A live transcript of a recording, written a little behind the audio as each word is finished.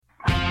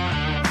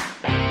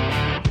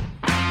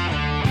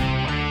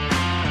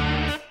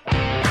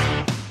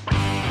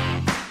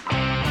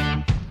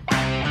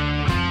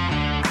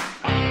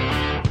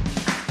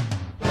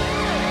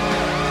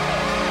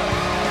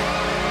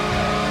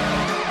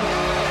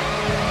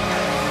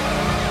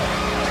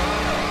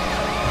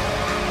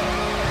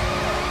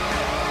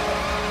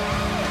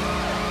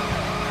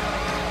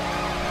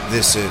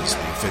This is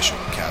the official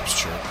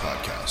Caps Chirp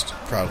podcast,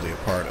 proudly a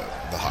part of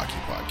the Hockey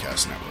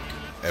Podcast Network.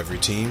 Every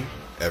team,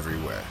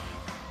 everywhere.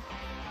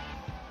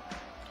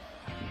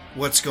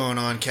 What's going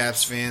on,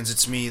 Caps fans?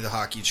 It's me, the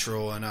Hockey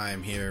Troll, and I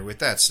am here with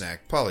that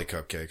snack, Polly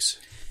Cupcakes.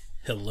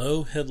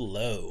 Hello,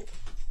 hello.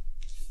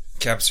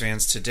 Caps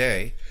fans,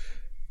 today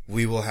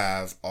we will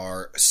have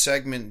our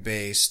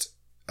segment-based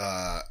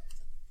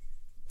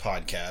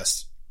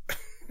podcast,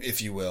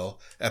 if you will,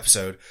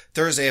 episode.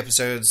 Thursday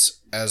episodes,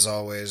 as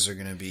always, are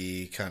going to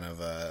be kind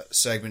of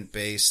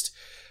segment-based.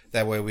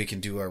 That way we can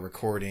do our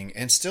recording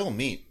and still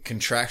meet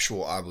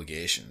contractual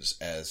obligations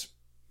as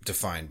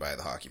defined by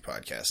the Hockey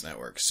Podcast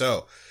Network.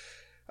 So,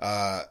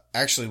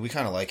 actually, we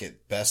kind of like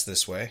it best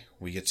this way.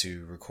 We get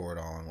to record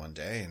all in one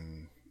day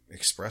and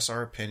express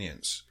our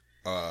opinions.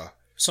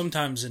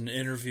 Sometimes an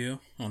interview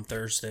on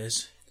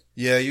Thursdays.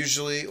 Yeah,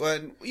 usually, well,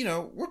 you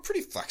know, we're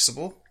pretty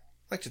flexible.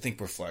 I like to think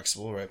we're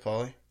flexible, right,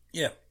 Polly?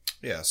 Yeah.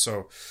 Yeah,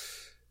 so,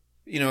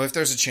 you know, if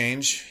there's a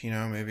change, you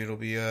know, maybe it'll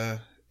be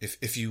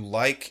if you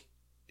like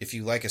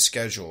a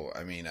schedule,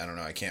 I mean, I don't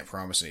know, I can't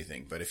promise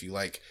anything, but if you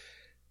like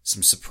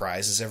some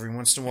surprises every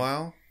once in a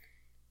while,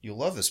 you'll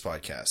love this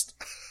podcast.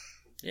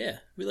 Yeah,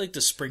 we like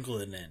to sprinkle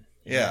it in.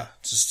 Yeah,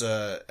 just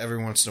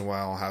every once in a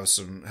while have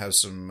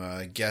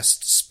some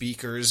guest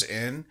speakers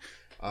in.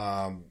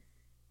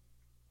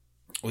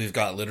 We've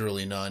got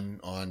literally none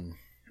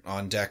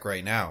on deck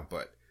right now,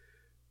 but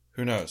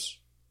who knows?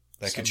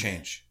 That could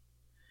change.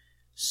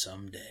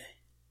 Someday.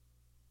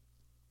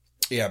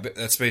 Yeah, but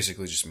that's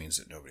basically just means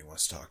that nobody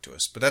wants to talk to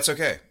us. But that's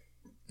okay.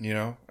 You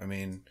know, I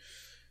mean,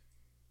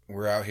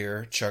 we're out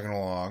here chugging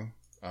along.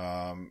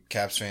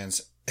 Caps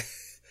fans,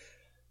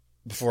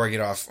 before I get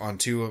off on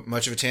too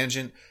much of a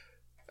tangent,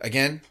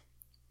 again,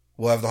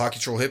 we'll have the Hockey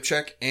Troll hip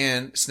check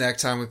and snack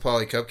time with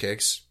Polly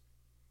Cupcakes.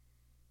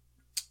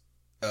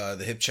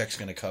 The hip check's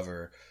going to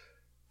cover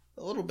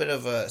a little bit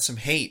of some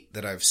hate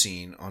that I've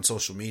seen on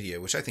social media,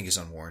 which I think is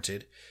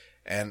unwarranted.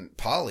 And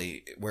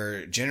Polly,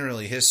 where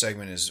generally his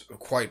segment is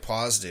quite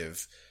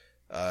positive,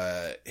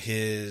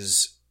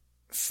 his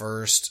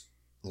first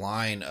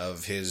line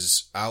of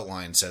his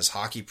outline says,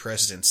 "Hockey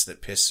precedents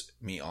that piss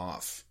me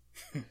off."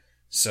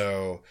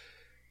 So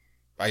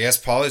I guess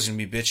Polly's going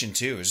to be bitching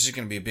too. It's just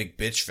going to be a big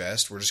bitch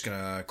fest. We're just going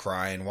to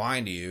cry and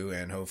whine to you,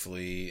 and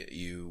hopefully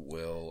you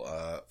will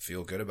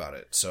feel good about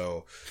it.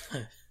 So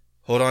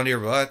hold on to your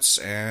butts,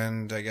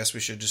 and I guess we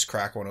should just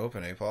crack one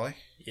open, eh, Polly?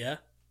 Yeah.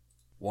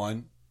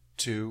 1,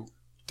 2,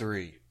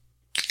 3.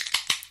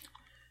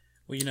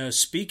 Well, you know,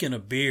 speaking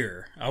of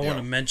beer, I want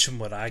to mention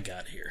what I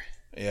got here.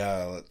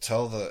 Yeah,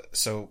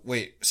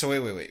 wait.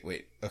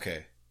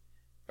 Okay.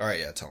 All right,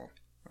 yeah, tell them.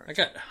 Right. I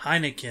got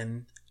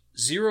Heineken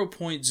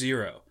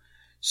 0.0.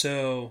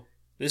 So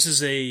this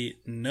is a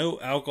no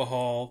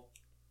alcohol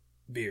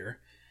beer.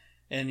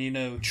 And, you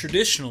know,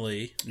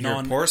 traditionally...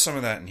 Here, pour some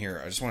of that in here.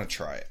 I just want to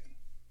try it.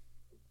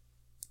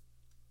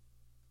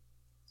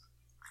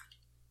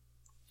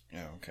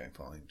 Yeah, okay,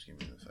 Pauline, give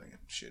me the fucking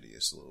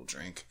shittiest little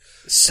drink.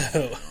 So...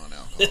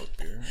 non-alcoholic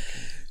beer. Okay.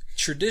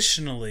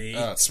 Traditionally...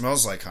 it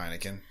smells like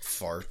Heineken.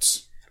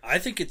 Farts. I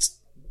think it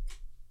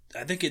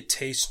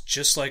tastes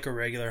just like a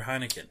regular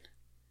Heineken.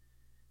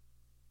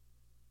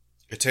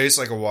 It tastes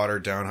like a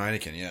watered-down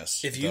Heineken,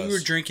 yes. If you were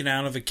drinking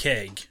out of a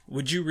keg,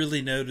 would you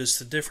really notice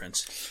the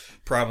difference?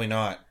 Probably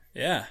not.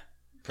 Yeah.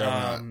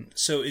 Probably not.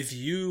 So if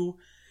you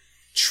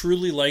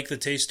truly like the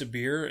taste of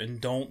beer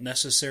and don't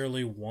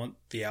necessarily want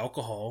the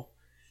alcohol,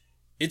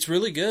 it's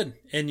really good.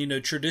 And, you know,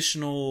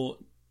 traditional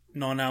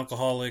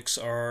non-alcoholics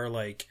are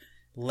like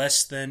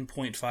less than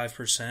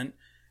 0.5%.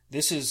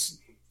 This is,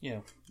 you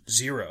know,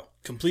 zero.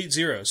 Complete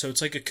zero. So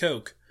it's like a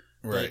Coke.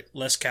 Right. But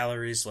less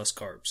calories, less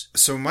carbs.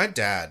 So my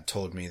dad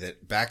told me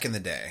that back in the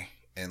day,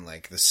 in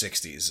like the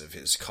 60s of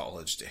his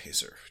college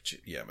days, or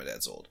yeah, my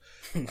dad's old,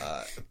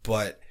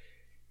 but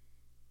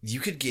you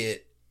could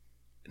get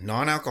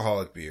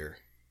non-alcoholic beer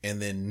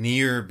and then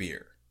near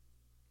beer,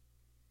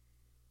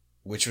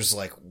 which was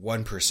like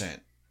 1%.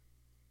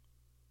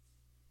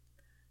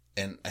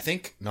 And I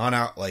think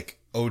like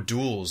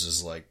O'Doul's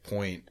is like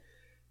I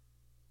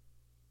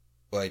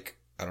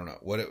don't know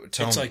what it would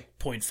tell me. It's like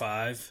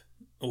 0.5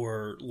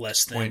 or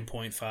less than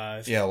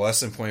 0.5. Yeah,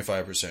 less than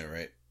 0.5%,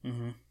 right?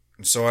 Mm-hmm.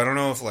 So I don't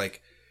know if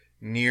like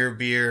near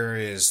beer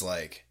is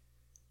like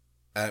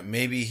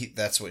maybe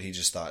that's what he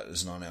just thought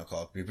was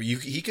non-alcoholic beer. But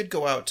he could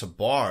go out to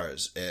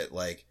bars at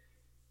like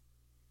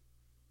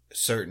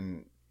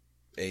certain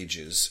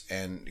ages,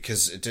 and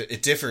because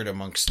it differed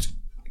amongst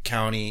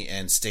county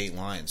and state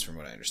lines, from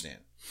what I understand.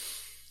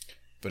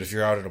 But if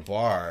you're out at a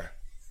bar,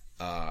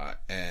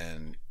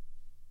 and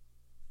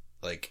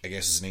like I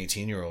guess as an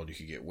 18-year-old, you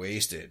could get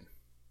wasted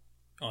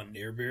on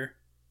near beer.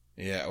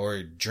 Yeah,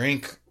 or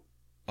drink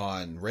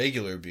on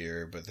regular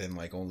beer, but then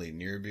like only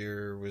near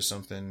beer was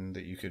something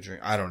that you could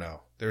drink. I don't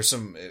know. There's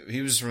some.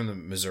 He was from the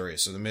Missouri,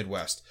 so the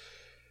Midwest.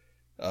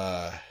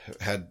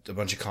 Had a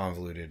bunch of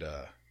convoluted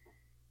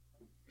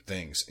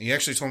things. He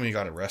actually told me he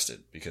got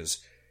arrested because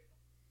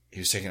he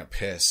was taking a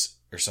piss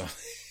or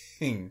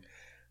something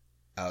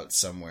out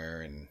somewhere,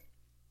 and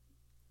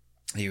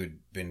he had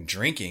been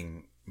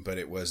drinking but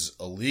it was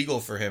illegal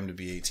for him to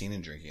be 18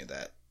 and drinking at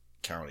that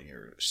county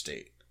or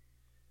state.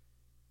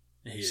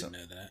 He didn't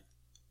know that.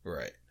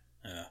 Right.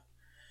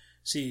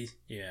 See,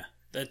 yeah,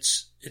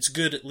 it's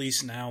good at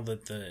least now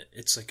that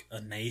it's like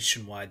a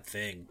nationwide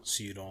thing,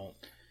 so you don't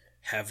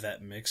have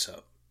that mix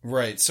up.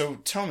 Right. So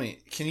tell me,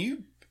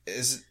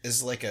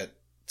 is like a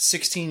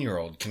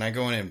 16-year-old, can I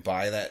go in and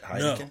buy that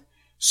Heineken? No.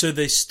 So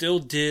they still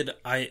did.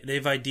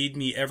 They've ID'd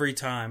me every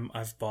time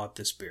I've bought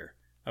this beer.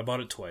 I bought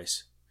it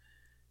twice.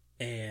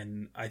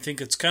 And I think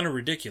it's kind of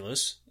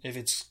ridiculous if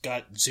it's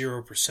got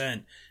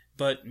 0%,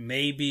 but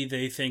maybe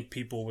they think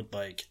people would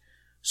like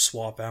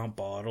swap out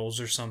bottles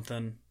or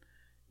something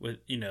with,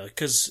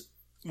 because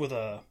with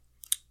the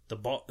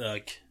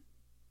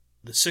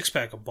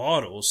 6-pack of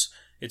bottles,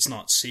 it's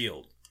not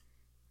sealed.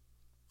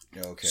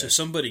 Okay. So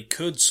somebody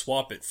could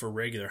swap it for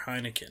regular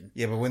Heineken.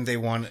 Yeah, but wouldn't they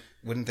want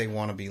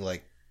to be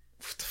like,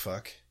 what the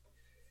fuck?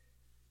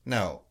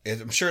 No,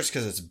 I'm sure it's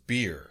because it's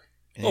beer,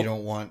 and they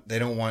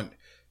don't want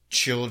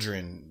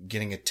children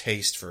getting a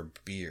taste for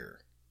beer.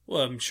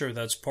 Well, I'm sure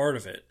that's part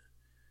of it,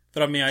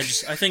 but I mean, I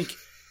think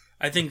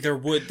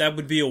that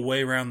would be a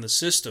way around the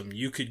system.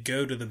 You could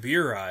go to the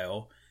beer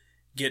aisle,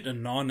 get a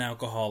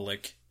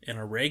non-alcoholic and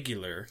a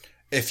regular.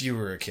 If you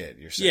were a kid,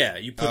 you're saying. Yeah,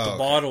 you put the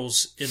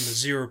bottles in the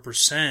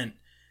 0%,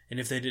 and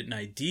if they didn't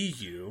ID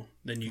you,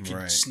 then you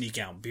could sneak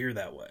out beer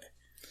that way.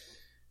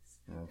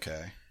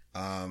 Okay.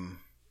 So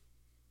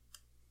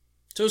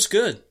it's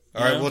good.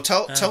 All right. Well,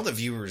 tell the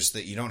viewers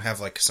that you don't have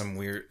like some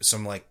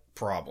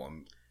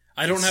problem.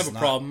 I don't have a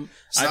problem.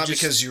 It's not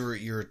because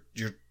you're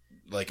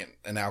like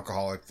an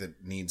alcoholic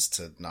that needs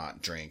to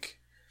not drink.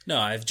 No,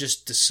 I've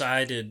just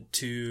decided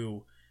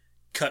to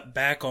cut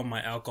back on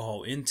my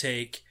alcohol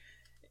intake,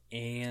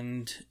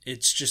 and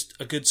it's just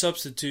a good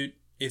substitute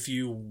if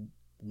you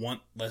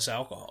want less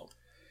alcohol.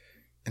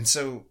 And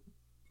so,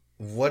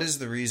 what is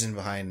the reason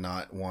behind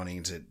not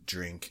wanting to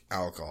drink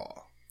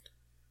alcohol?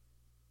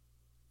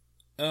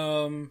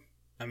 I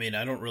mean,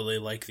 I don't really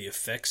like the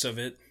effects of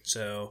it,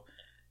 so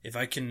if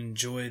I can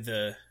enjoy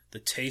the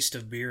taste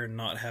of beer and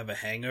not have a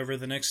hangover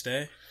the next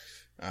day.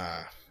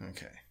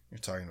 Okay. You're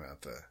talking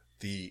about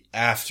the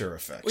after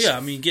effects. Well, yeah, I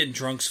mean, getting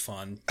drunk's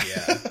fun,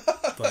 yeah,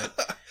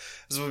 but...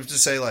 So to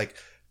say, like,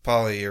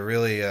 Paulie, you're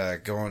really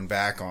going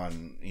back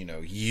on,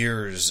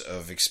 years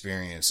of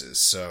experiences,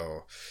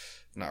 so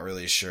not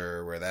really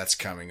sure where that's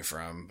coming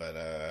from,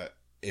 but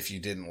if you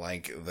didn't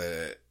like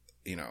the,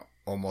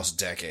 almost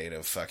decade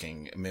of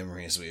fucking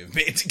memories we have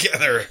made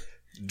together,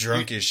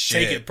 drunk as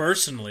shit. Take it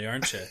personally,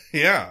 aren't you?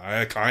 Yeah,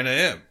 I kind of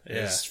am.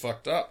 Yeah. It's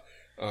fucked up.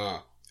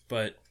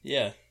 But,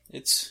 yeah,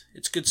 it's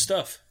good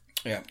stuff.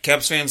 Yeah,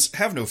 Caps fans,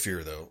 have no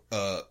fear, though.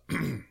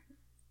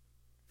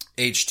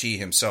 HT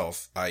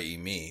himself, i.e.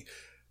 me,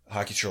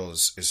 Hockey Troll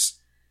is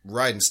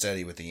riding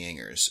steady with the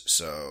Yingers.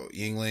 So,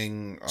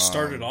 Yingling...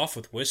 started off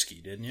with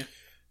whiskey, didn't you?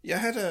 Yeah,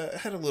 I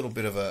had a little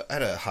bit of I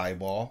had a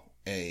highball,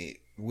 a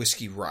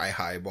whiskey rye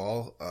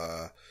highball.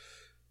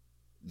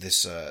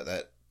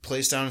 That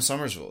place down in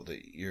Somersville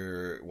that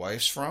your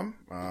wife's from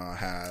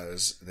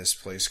has this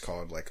place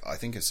called, like, I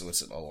think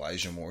what's it,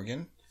 Elijah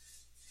Morgan?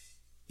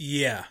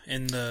 Yeah,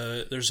 and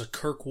there's a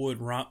Kirkwood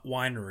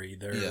winery.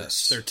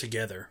 They're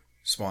together.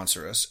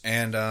 Sponsor us.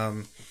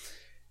 And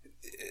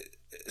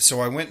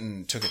so I went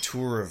and took a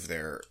tour of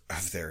their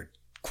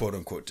quote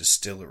unquote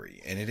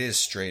distillery, and it is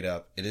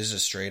a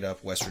straight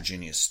up West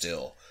Virginia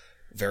still.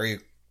 Very,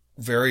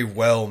 very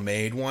well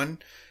made one.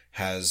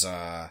 Has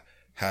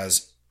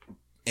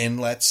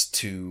inlets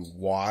to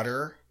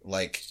water,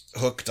 like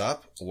hooked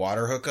up,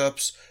 water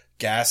hookups,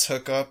 gas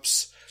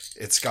hookups.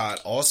 It's got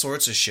all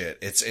sorts of shit.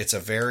 It's a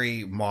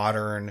very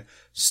modern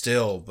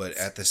still, but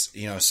at this,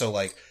 so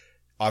like,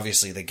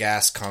 obviously the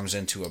gas comes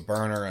into a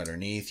burner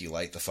underneath, you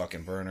light the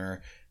fucking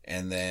burner,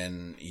 and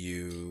then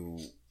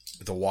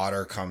the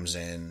water comes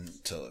in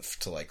to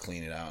like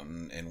clean it out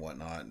and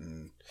whatnot,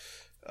 and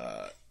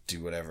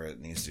do whatever it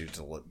needs to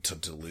do to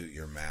dilute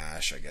your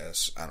mash, I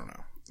guess. I don't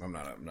know. I'm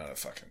not a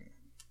fucking...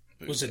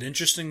 Was it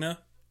interesting though?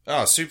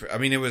 Oh, super. I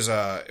mean, it was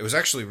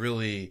actually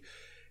really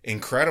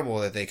incredible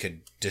that they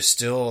could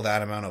distill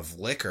that amount of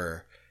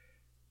liquor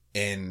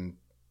in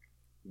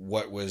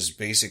what was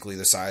basically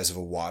the size of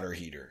a water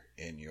heater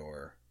in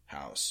your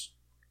house.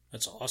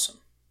 That's awesome.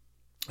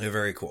 Yeah,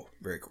 very cool.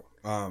 Very cool.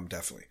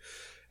 Definitely.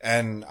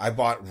 And I've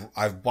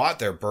bought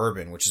their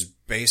bourbon, which is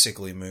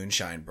basically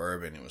moonshine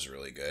bourbon. It was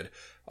really good.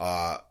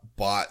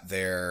 Bought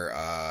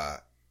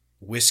their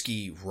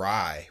whiskey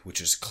rye, which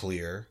is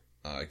clear,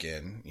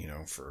 again,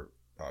 for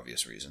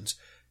obvious reasons.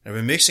 And I've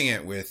been mixing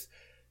it with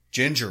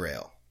ginger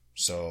ale.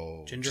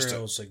 So ginger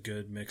ale is a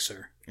good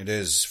mixer. It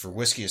is, for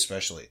whiskey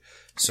especially.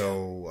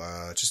 So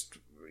just,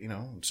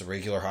 it's a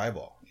regular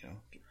highball,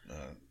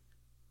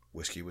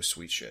 whiskey with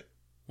sweet shit.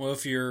 Well,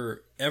 if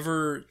you're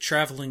ever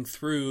traveling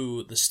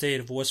through the state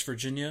of West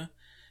Virginia,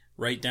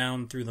 right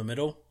down through the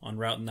middle on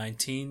Route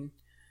 19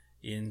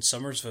 in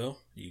Somersville,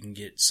 you can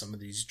get some of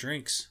these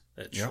drinks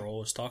that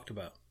Troll has talked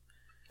about.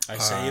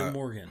 Isaiah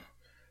Morgan.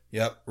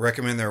 Yep.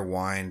 Recommend their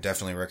wine.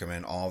 Definitely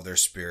recommend all of their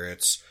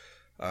spirits.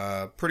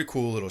 Pretty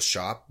cool little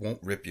shop. Won't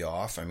rip you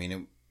off. I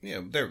mean,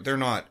 they're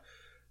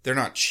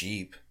not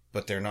cheap,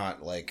 but they're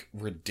not like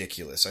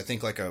ridiculous. I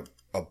think like a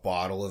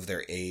bottle of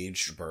their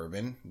aged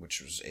bourbon,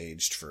 which was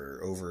aged for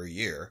over a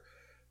year,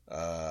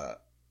 $40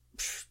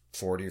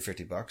 or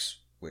 $50,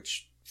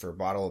 which for a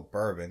bottle of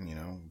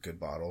bourbon, good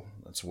bottle,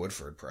 that's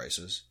Woodford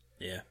prices.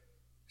 Yeah.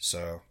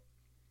 So,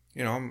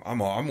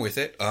 I'm with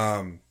it.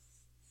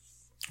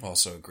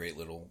 Also a great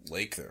little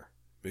lake there.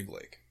 Big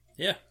lake.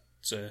 Yeah.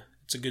 It's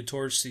a good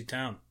touristy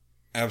town.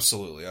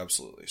 Absolutely.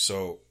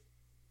 So,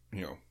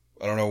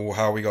 I don't know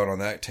how we got on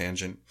that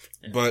tangent,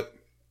 but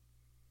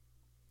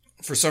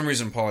for some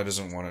reason, Paulie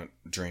doesn't want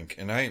to drink,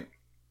 and I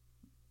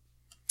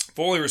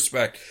fully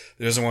respect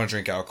that he doesn't want to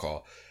drink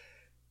alcohol.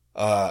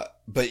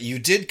 But you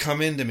did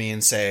come into me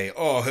and say,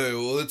 "Oh, hey,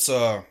 well, it's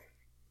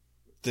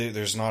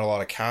there's not a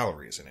lot of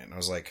calories in it." And I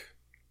was like,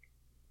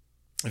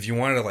 if you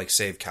wanted to like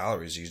save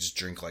calories, you just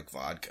drink like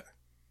vodka.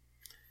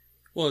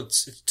 Well,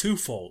 it's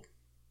twofold.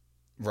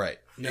 Right.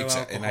 No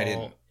alcohol. And I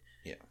didn't.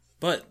 Yeah.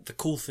 But the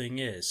cool thing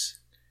is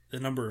the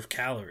number of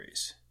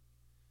calories.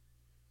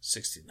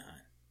 69.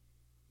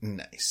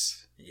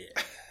 Nice.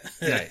 Yeah.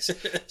 Nice.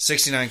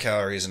 69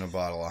 calories in a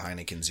bottle of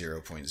Heineken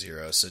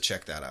 0.0. So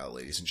check that out,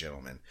 ladies and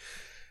gentlemen.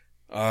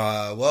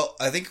 Well,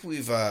 I think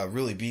we've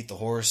really beat the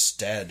horse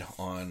dead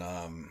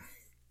on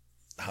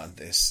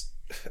this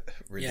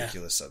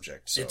ridiculous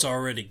subject. So. It's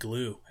already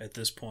glue at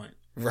this point.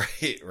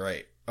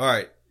 Right. All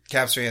right,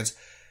 Caps fans,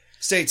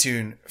 stay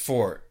tuned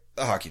for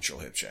the Hockey Troll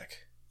Hip Check.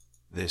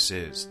 This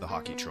is the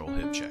Hockey Troll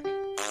Hip Check.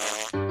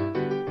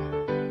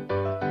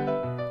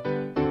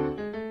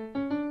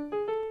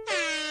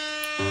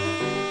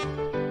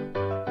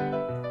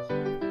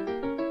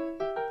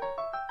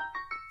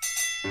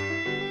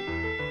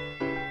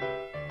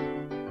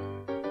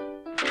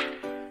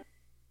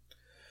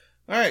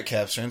 All right,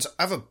 Caps fans,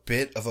 I have a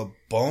bit of a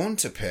bone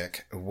to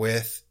pick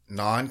with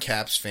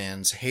non-Caps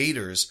fans,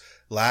 haters,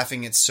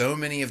 laughing at so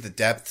many of the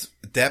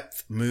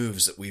depth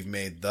moves that we've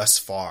made thus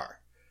far.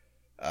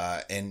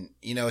 And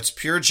it's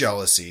pure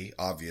jealousy,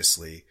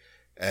 obviously.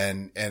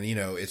 And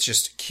it's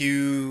just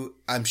cue,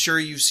 I'm sure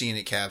you've seen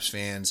it, Caps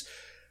fans,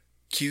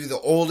 cue the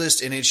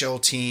oldest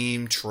NHL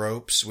team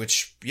tropes,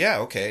 which, yeah,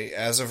 okay,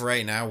 as of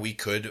right now,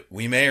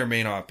 we may or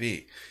may not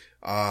be.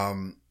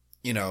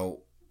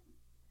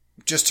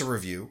 Just to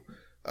review,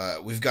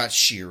 we've got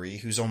Sheary,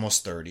 who's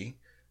almost 30,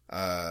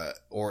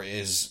 or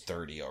is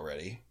 30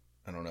 already.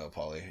 I don't know,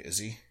 Paulie. Is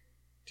he?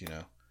 Do you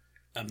know?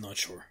 I'm not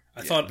sure.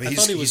 I thought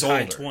he was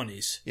high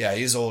 20s. Yeah,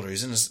 he's older.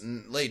 He's in his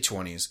late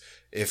 20s,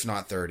 if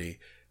not 30.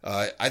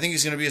 I think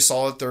he's going to be a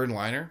solid third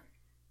liner.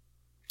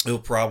 He'll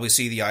probably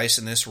see the ice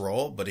in this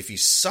role, but if he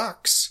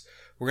sucks,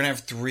 we're going to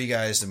have 3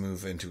 guys to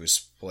move into his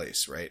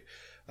place, right?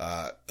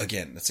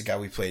 Again, that's a guy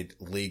we played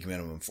league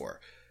minimum for.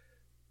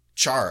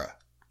 Chara,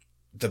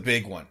 the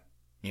big one.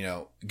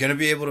 Going to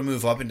be able to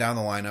move up and down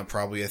the lineup,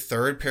 probably a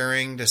third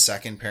pairing to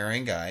second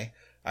pairing guy.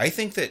 I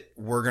think that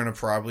we're going to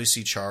probably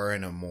see Chara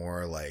in a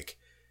more like,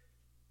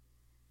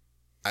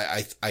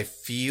 I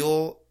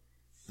feel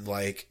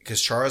like,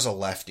 because Chara's a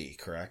lefty,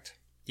 correct?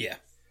 Yeah.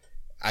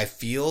 I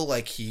feel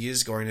like he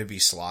is going to be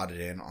slotted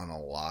in on a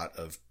lot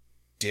of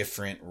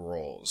different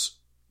roles.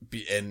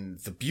 And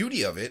the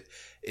beauty of it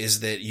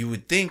is that you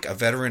would think a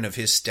veteran of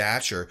his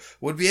stature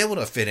would be able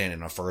to fit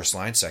in a first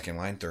line, second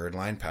line, third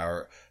line,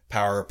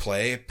 power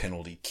play,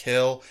 penalty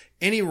kill,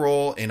 any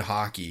role in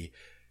hockey.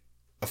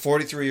 A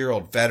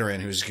 43-year-old veteran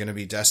who's going to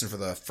be destined for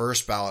the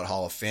first ballot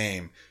Hall of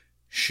Fame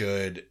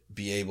should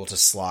be able to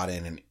slot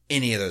in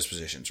any of those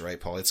positions, right,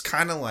 Paul? It's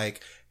kind of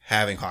like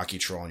having Hockey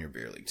Troll on your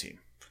beer league team.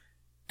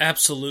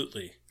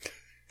 Absolutely.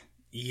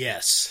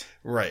 Yes.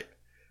 Right.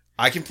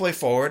 I can play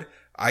forward.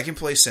 I can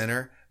play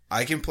center.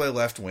 I can play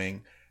left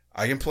wing.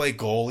 I can play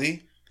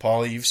goalie.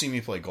 Paulie, you've seen me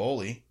play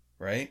goalie,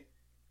 right?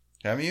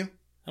 Haven't you?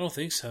 I don't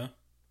think so.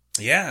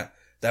 Yeah.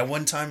 That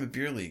one time at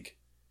beer league.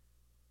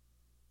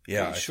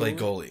 Yeah, I played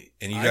goalie.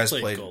 And you guys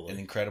played an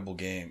incredible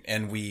game.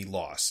 And we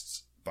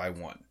lost by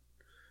 1.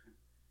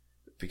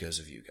 Because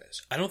of you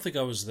guys. I don't think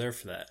I was there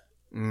for that.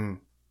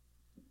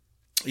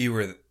 You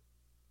were...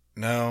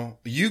 No,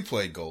 you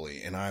played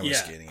goalie, and I was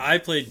skating. I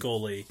played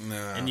goalie,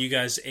 and you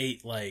guys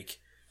ate like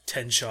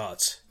 10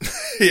 shots.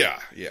 Yeah,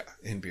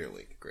 in beer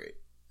league. Great.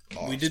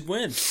 Awesome. We did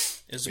win.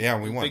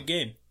 We won. Big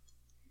game.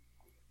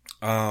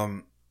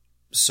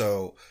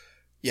 So...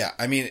 Yeah,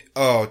 I mean,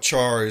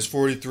 Chara is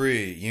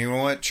 43. You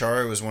know what?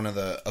 Chara was one of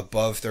the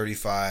above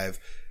 35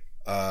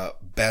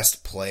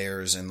 best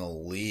players in the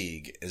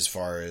league as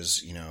far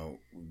as,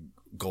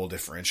 goal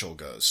differential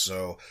goes.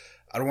 So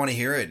I don't want to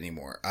hear it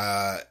anymore.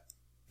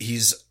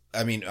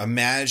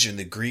 Imagine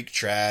the Greek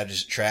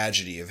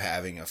tragedy of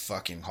having a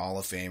fucking Hall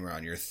of Famer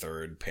on your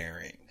third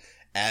pairing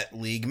at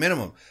league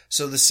minimum.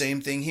 So the same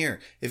thing here.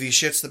 If he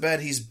shits the bed,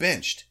 he's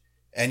benched.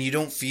 And you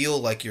don't feel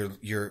like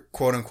you're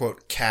quote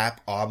unquote cap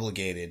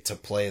obligated to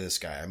play this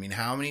guy. I mean,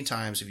 how many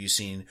times have you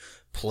seen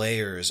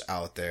players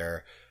out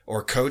there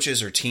or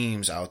coaches or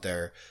teams out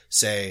there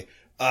say,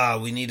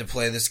 we need to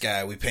play this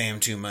guy. We pay him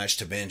too much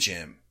to bench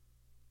him.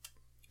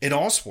 In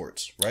all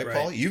sports, right, Right.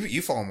 Paul?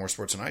 You follow more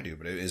sports than I do,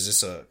 but is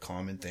this a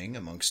common thing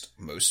amongst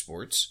most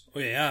sports?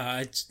 Well,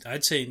 yeah,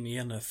 I'd say in the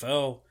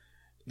NFL,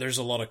 there's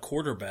a lot of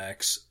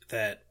quarterbacks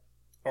that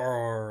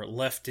are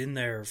left in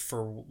there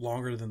for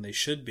longer than they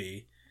should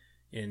be,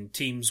 and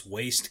teams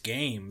waste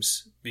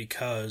games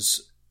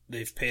because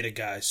they've paid a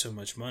guy so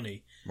much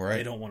money. Right.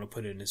 They don't want to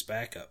put in his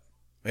backup.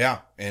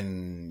 Yeah,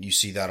 and you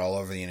see that all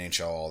over the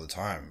NHL all the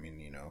time. I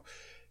mean,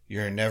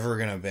 you're never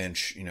going to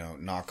bench,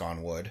 knock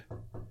on wood.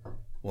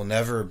 We'll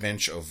never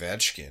bench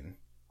Ovechkin,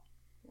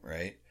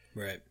 right?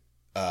 Right.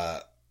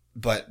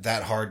 But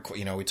that hard,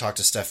 we talked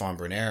to Stefan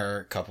Brenner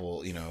a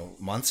couple,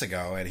 months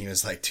ago, and he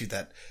was like, dude,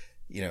 that,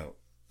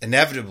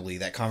 inevitably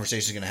that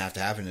conversation is going to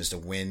happen is to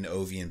when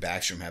Ovi and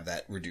Backstrom have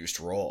that reduced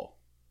role.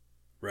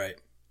 Right.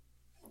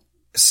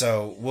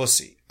 So we'll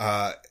see.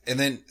 And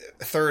then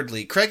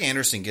thirdly, Craig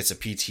Anderson gets a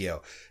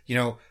PTO.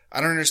 I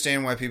don't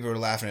understand why people are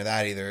laughing at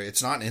that either.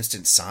 It's not an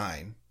instant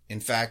sign. In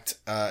fact,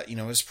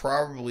 it's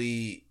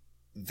probably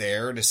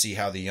there to see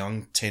how the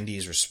young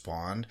tendies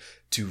respond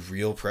to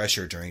real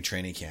pressure during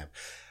training camp.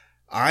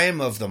 I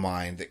am of the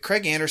mind that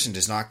Craig Anderson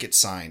does not get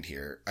signed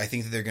here. I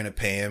think that they're going to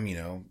pay him,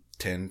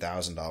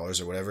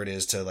 $10,000 or whatever it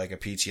is to like a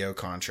PTO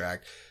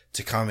contract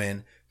to come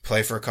in,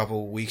 play for a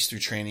couple of weeks through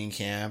training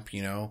camp,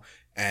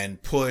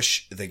 and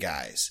push the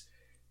guys.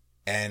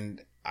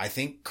 And I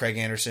think Craig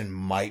Anderson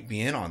might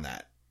be in on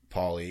that,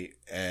 Paulie.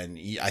 And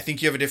I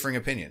think you have a differing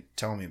opinion.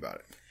 Tell me about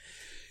it.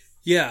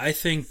 Yeah, I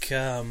think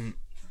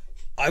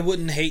I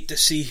wouldn't hate to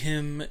see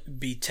him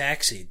be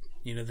taxied.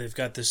 They've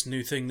got this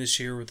new thing this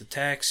year with the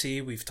taxi.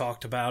 We've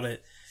talked about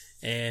it.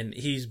 And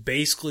he's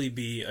basically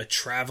be a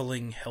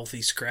traveling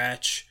healthy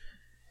scratch.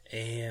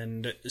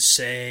 And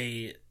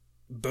say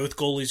both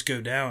goalies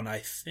go down, I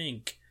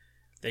think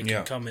they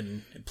can come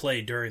and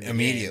play during the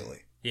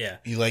immediately. Game.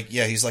 Yeah.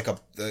 He's like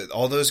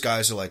all those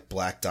guys are like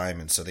black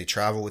diamonds. So they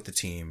travel with the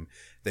team.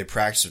 They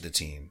practice with the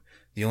team.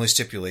 The only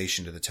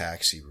stipulation to the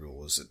taxi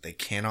rule is that they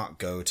cannot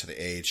go to the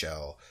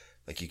AHL.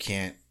 Like you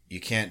can't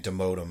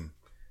demote them.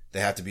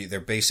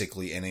 They're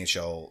basically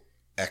NHL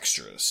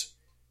extras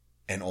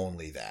and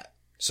only that.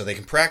 So they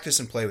can practice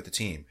and play with the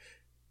team.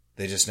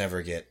 They just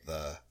never get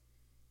the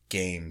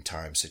game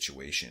time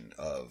situation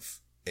of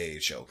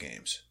AHL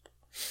games.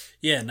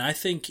 Yeah, and I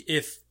think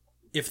if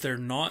they're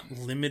not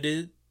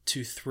limited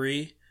to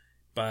 3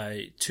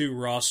 by 2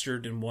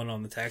 rostered and 1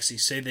 on the taxi,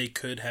 say they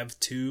could have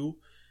 2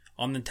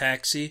 on the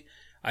taxi,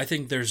 I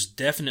think there's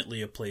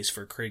definitely a place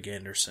for Craig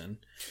Anderson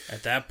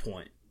at that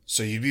point.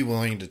 So you'd be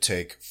willing to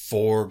take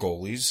 4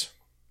 goalies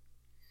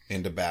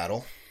into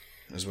battle,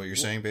 is what you're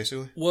saying,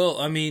 basically? Well,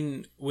 I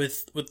mean,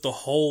 with the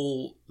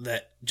hole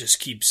that just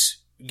keeps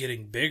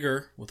getting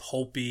bigger with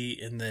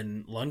Holtby and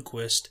then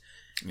Lundqvist,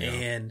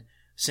 and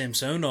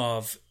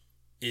Samsonov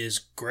is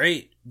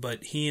great,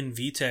 but he and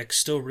Vitek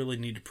still really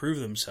need to prove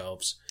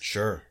themselves.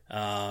 Sure.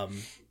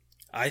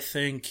 I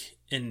think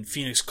in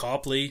Phoenix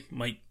Copley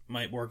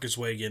might work his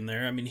way in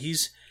there. I mean,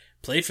 he's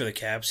played for the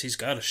Caps. He's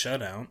got a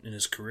shutout in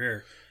his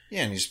career.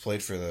 Yeah, and he's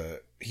played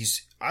for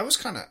I was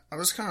kind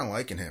of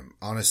liking him,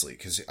 honestly,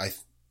 because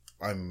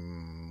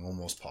I'm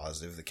almost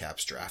positive the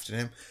Caps drafted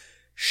him,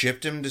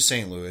 shipped him to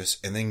St. Louis,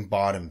 and then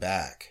bought him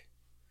back.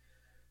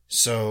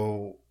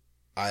 So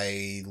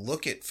I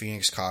look at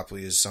Phoenix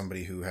Copley as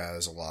somebody who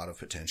has a lot of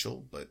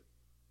potential, but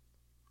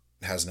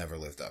has never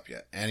lived up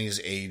yet. And he's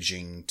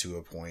aging to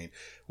a point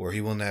where he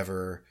will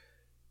never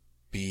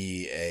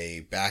be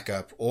a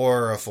backup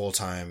or a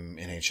full-time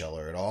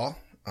NHLer at all.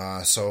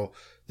 So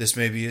this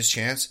may be his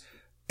chance.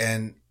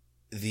 And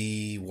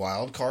the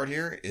wild card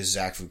here is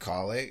Zach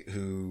Vucale,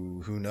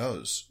 who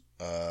knows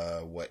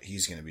what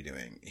he's going to be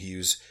doing. He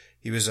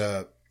was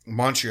a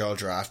Montreal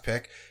draft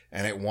pick,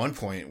 and at one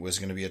point was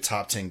going to be a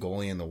top 10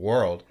 goalie in the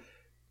world.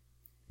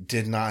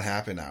 Did not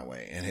happen that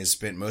way, and has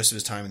spent most of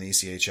his time in the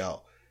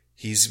ECHL.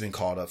 He's been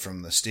called up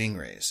from the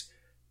Stingrays.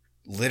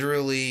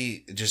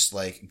 Literally, just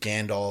like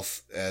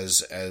Gandalf,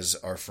 as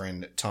our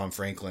friend Tom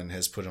Franklin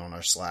has put on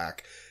our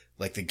Slack,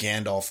 like the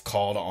Gandalf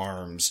call to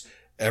arms.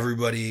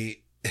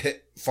 Everybody,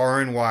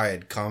 far and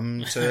wide,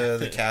 come to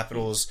the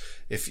Capitals.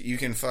 If you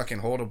can fucking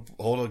hold a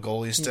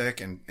goalie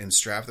stick and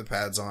strap the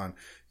pads on,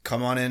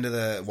 come on into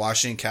the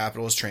Washington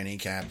Capitals training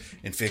camp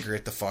and figure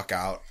it the fuck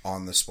out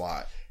on the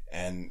spot.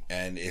 And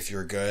if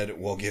you're good,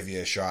 we'll give you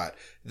a shot.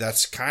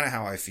 That's kind of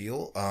how I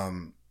feel.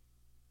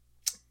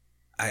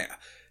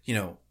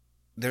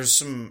 There's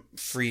some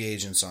free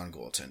agents on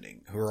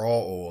goaltending who are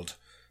all old.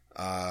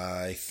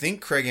 I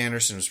think Craig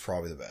Anderson is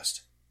probably the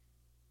best.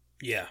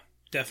 Yeah,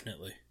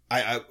 definitely.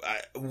 I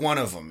one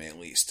of them at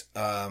least.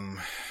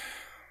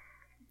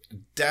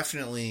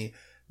 Definitely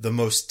the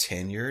most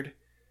tenured,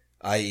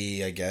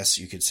 i.e., I guess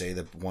you could say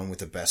the one with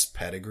the best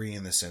pedigree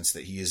in the sense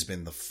that he has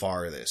been the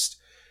farthest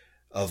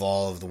of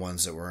all of the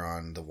ones that were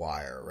on the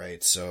wire,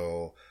 right?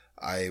 So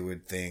I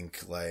would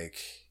think like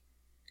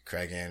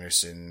Craig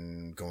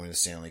Anderson going to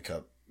Stanley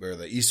Cup or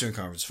the Eastern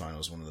Conference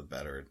Finals, one of the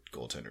better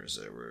goaltenders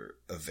that were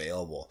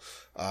available.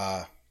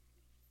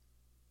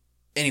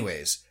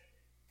 Anyways,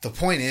 the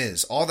point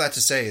is, all that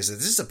to say is that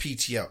this is a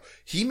PTO.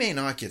 He may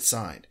not get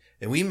signed.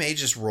 And we may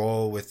just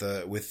roll with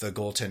the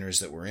goaltenders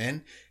that we're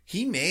in.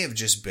 He may have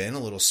just been a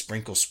little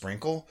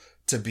sprinkle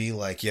to be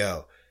like,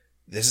 yo,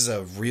 this is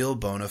a real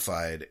bona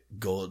fide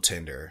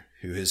goaltender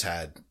who has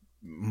had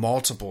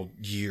multiple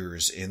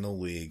years in the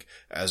league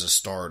as a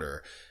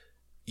starter.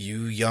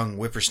 You young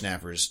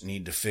whippersnappers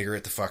need to figure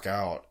it the fuck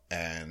out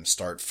and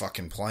start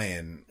fucking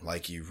playing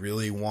like you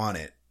really want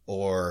it,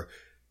 or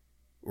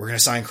we're going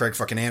to sign Craig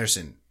fucking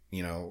Anderson,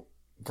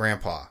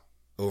 grandpa,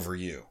 over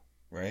you,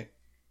 right?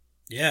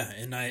 Yeah,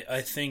 and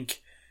I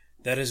think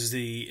that is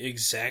the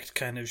exact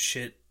kind of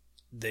shit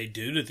they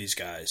do to these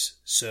guys.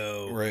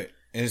 So right.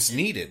 And it's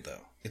needed,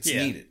 though. It's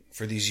needed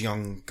for these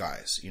young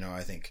guys,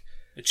 I think.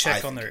 A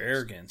check on their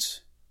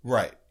arrogance.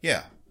 Right,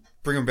 yeah.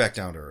 Bring them back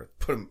down to earth.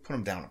 Put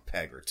them down a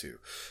peg or two.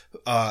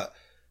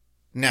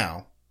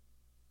 Now,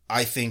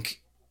 I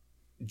think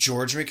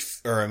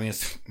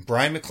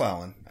Brian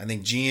McClellan, I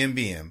think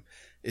GMBM,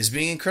 is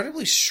being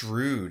incredibly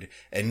shrewd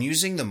and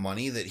using the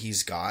money that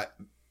he's got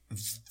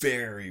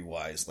very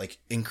wise, like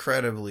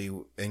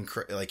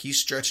like he's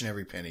stretching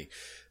every penny,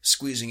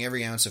 squeezing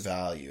every ounce of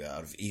value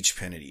out of each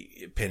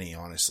penny,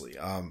 honestly.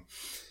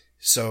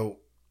 So,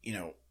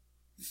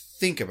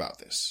 think about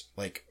this.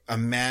 Like,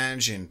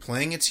 imagine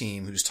playing a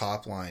team whose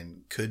top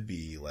line could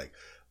be like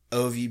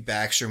Ovi,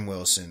 Backstrom,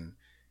 Wilson,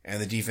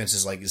 and the defense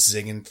is like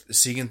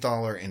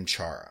Siegenthaler and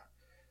Chara.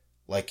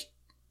 Like,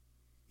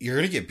 you're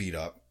going to get beat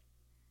up,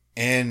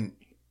 and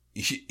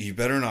you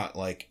better not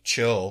like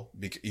chill.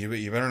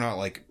 You better not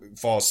like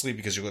fall asleep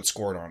because you get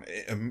scored on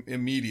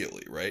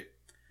immediately, right?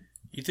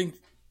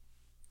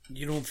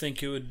 You don't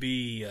think it would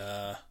be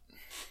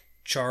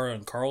Chara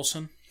and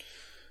Carlson?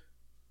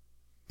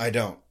 I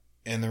don't.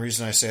 And the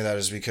reason I say that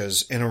is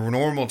because in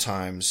normal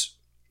times,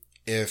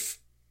 if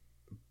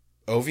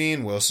Ovi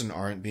and Wilson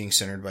aren't being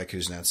centered by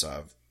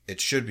Kuznetsov,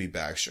 it should be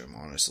Backstrom,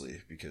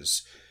 honestly,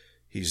 because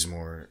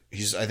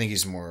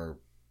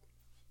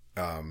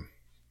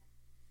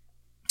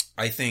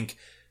I think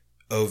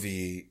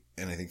Ovi,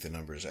 and I think the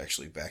numbers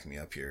actually back me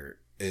up here,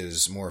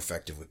 is more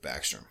effective with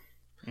Backstrom.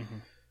 Mm-hmm.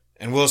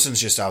 And Wilson's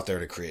just out there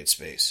to create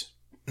space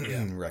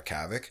and wreak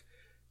havoc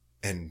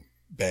and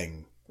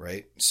bang,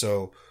 right?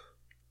 So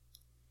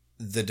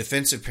the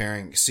defensive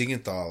pairing,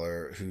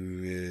 Siegenthaler,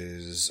 who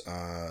is,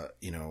 I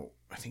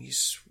think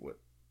he's,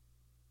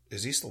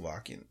 is he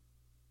Slovakian?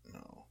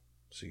 No,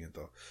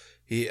 Siegenthaler.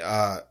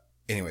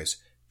 Anyways,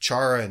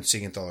 Chara and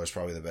Siegenthaler is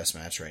probably the best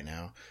match right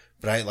now.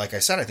 But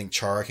I think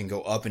Chara can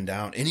go up and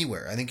down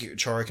anywhere. I think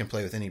Chara can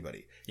play with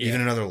anybody, even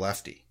another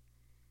lefty.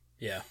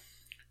 Yeah.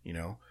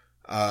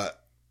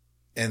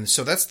 And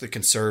so that's the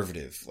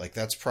conservative. Like,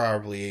 that's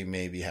probably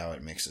maybe how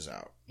it mixes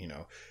out,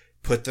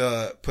 Put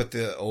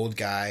the old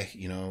guy,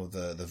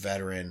 the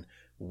veteran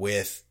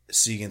with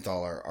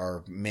Siegenthaler,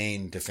 our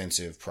main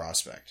defensive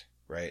prospect,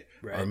 right?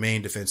 Our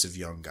main defensive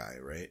young guy,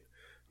 right?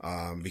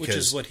 Because, which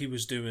is what he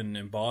was doing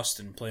in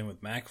Boston, playing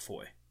with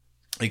McAvoy.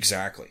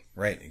 Exactly.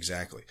 Right.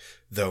 Exactly.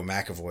 Though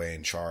McAvoy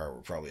and Chara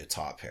were probably a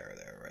top pair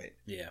there, right?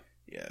 Yeah.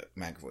 Yeah.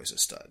 McAvoy's a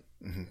stud.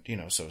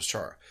 Mm-hmm. So is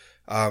Chara.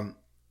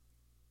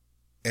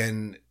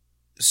 And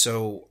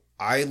so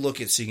I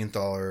look at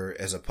Siegenthaler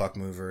as a puck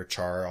mover,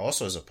 Chara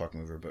also as a puck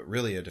mover, but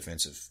really a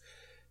defensive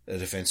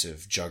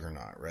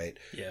juggernaut, right?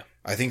 Yeah.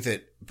 I think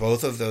that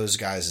both of those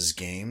guys'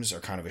 games are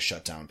kind of a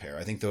shutdown pair.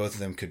 I think both of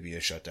them could be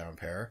a shutdown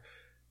pair.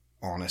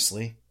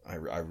 Honestly, I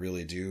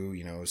really do.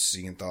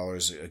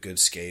 Siegenthaler's a good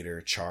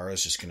skater.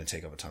 Chara's just going to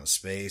take up a ton of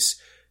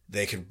space.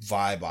 They could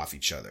vibe off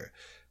each other.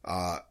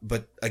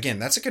 But again,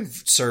 that's a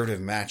conservative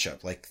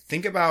matchup. Like,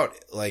 think about,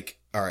 like,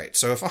 all right,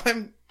 so if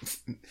I'm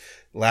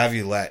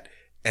Laviolette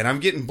and I'm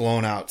getting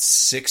blown out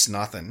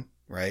 6-0,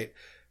 right?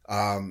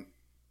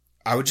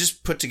 I would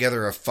just put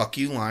together a fuck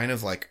you line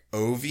of like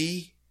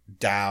Ovi,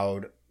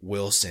 Dowd,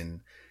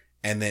 Wilson,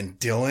 and then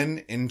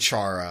Dylan and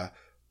Chara,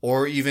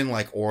 or even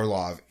like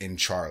Orlov and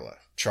Chara,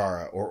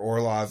 or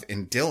Orlov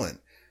and Dylan,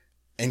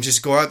 and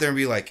just go out there and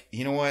be like,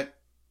 you know what?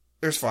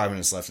 There's 5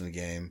 minutes left in the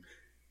game.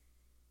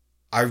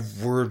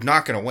 We're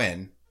not going to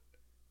win.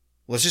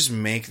 Let's just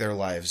make their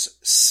lives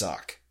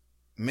suck.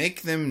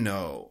 Make them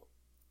know,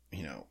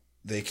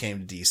 they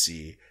came to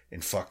DC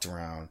and fucked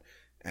around,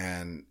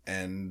 and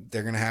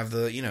they're going to have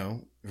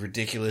the,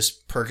 ridiculous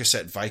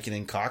Percocet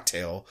Vicodin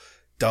cocktail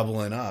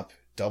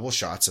double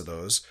shots of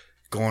those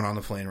going on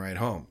the plane ride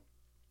home.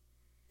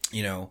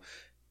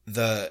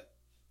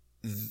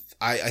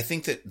 I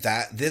think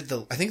I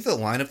think the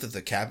lineup that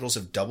the Capitals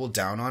have doubled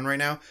down on right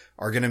now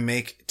are going to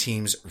make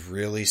teams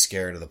really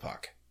scared of the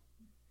puck.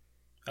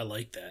 I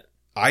like that.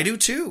 I do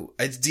too.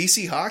 It's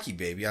DC hockey,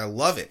 baby. I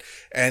love it.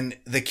 And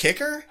the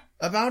kicker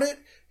about it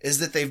is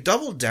that they've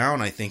doubled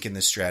down, I think, in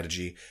this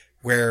strategy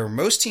where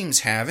most teams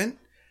haven't,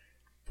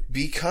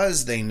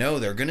 because they know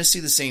they're going to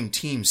see the same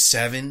team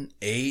 7,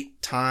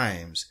 8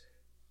 times.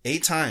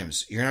 8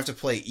 times. You're going to have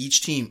to play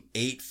each team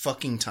 8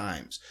 fucking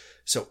times.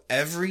 So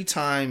every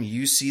time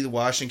you see the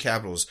Washington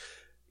Capitals,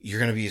 you're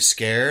going to be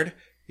scared.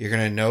 You're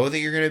going to know that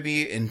you're going to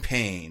be in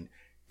pain.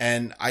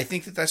 And I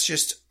think that that's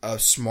just a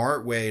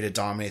smart way to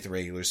dominate the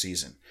regular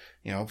season.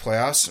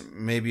 Playoffs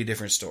may be a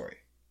different story.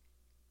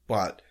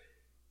 But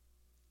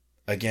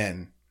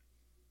again,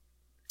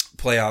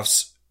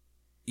 playoffs,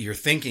 you're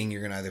thinking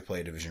you're going to either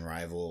play a division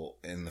rival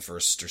in the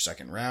first or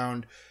second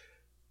round.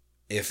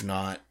 If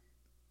not,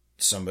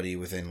 somebody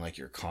within like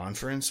your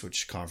conference,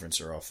 which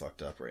conference are all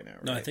fucked up right now,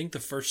 right? No, I think the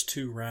first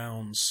 2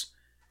 rounds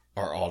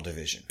are all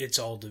division. It's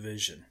all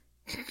division.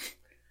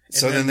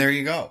 So then there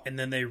you go. And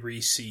then they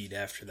reseed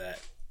after that.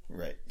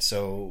 Right.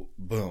 So,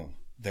 boom.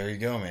 There you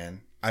go,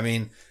 man. I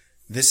mean,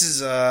 this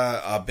is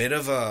a bit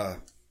of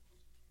a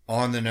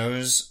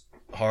on-the-nose,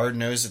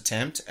 hard-nosed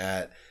attempt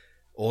at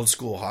old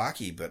school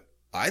hockey, but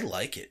I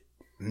like it.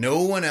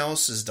 No one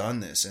else has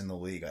done this in the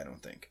league, I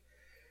don't think.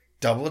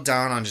 Double it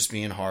down on just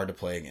being hard to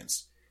play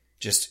against.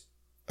 Just,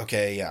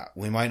 okay, yeah,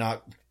 we might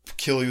not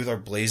kill you with our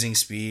blazing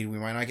speed. We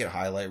might not get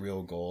highlight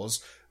reel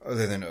goals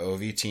other than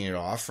Ovi teeing it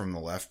off from the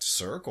left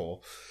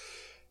circle.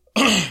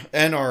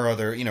 And our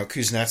other,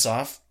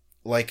 Kuznetsov.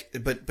 Like,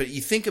 but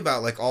you think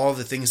about like all of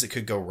the things that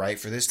could go right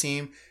for this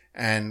team.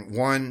 And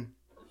one,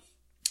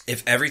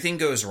 if everything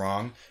goes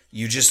wrong,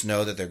 you just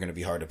know that they're going to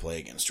be hard to play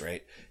against,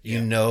 right?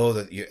 You know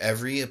that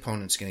every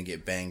opponent's going to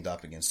get banged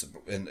up against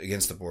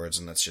the boards,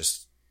 and that's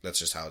just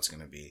how it's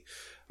going to be.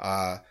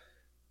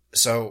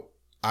 So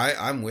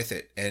I'm with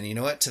it. And you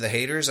know what? To the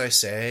haters, I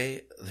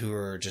say, who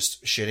are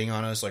just shitting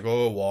on us, like,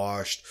 oh,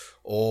 washed,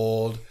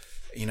 old,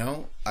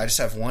 I just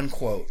have one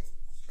quote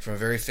from a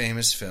very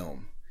famous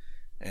film,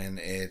 and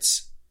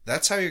it's,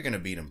 that's how you're going to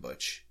beat them,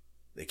 Butch.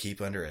 They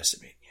keep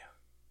underestimating you.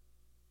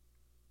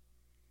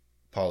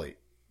 Paulie,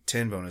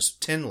 10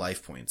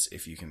 life points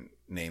if you can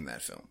name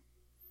that film.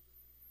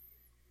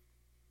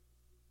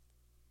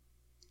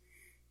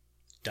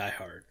 Die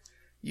Hard.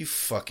 You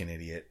fucking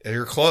idiot.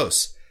 You're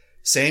close.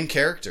 Same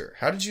character.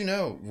 How did you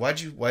know? Why'd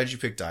you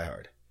pick Die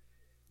Hard?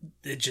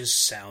 It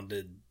just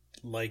sounded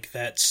like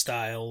that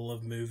style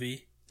of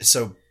movie.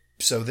 So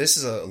this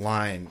is a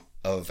line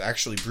of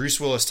actually Bruce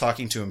Willis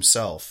talking to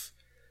himself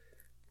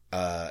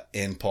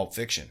in Pulp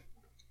Fiction.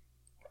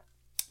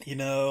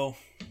 I've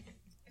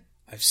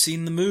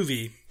seen the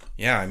movie.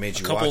 Yeah, I made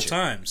you watch it. A couple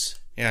times.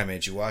 Yeah, I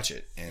made you watch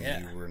it,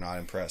 and you were not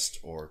impressed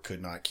or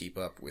could not keep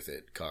up with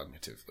it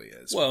cognitively.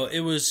 Well, it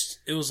was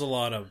a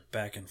lot of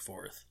back and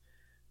forth,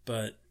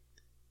 but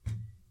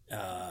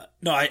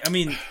no, I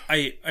mean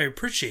I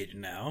appreciate it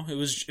now. It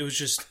was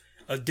just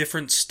a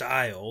different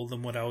style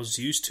than what I was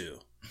used to.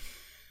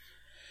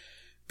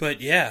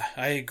 But yeah,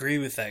 I agree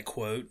with that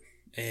quote,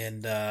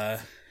 and I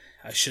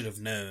should have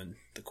known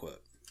the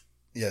quote.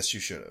 Yes, you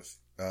should have.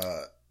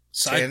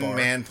 Sidebar. 10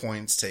 man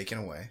points taken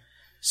away.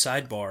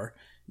 Sidebar.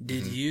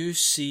 Did you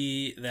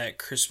see that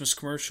Christmas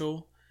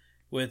commercial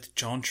with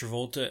John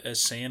Travolta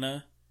as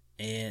Santa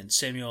and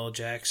Samuel L.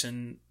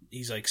 Jackson?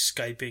 He's like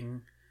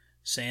Skyping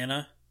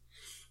Santa.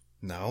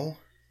 No.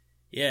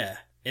 Yeah.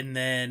 And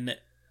then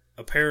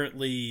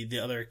apparently the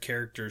other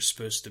character is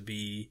supposed to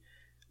be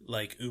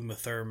like Uma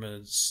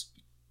Thurman's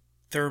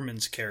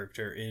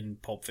character in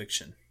Pulp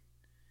Fiction.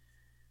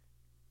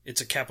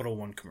 It's a Capital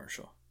One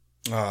commercial.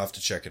 I'll have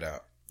to check it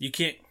out.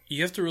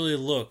 You have to really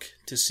look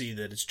to see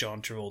that it's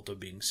John Travolta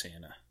being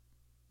Santa.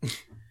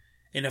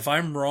 And if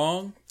I'm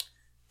wrong,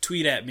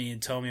 tweet at me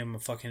and tell me I'm a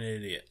fucking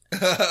idiot.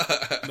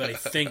 But I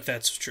think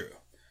that's true.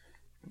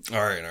 All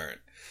right.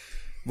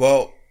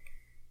 Well,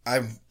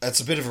 that's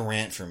a bit of a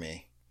rant for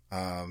me.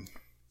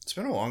 It's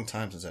been a long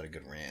time since I had a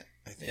good rant,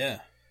 I think. Yeah.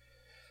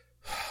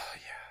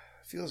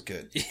 Feels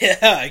good.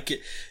 Yeah,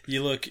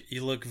 you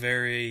look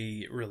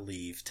very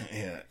relieved.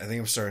 Yeah, I think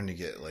I'm starting to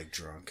get like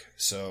drunk.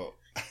 So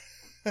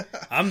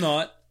I'm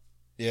not.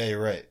 Yeah,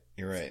 you're right.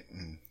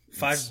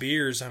 5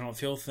 beers, I don't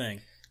feel a thing.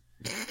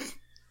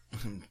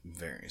 I'm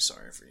very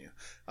sorry for you.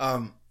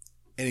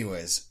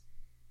 Anyways,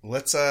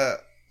 let's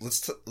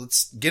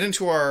get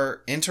into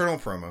our internal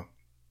promo,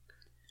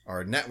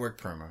 our network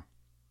promo.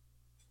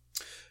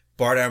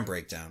 Bar down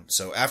breakdown.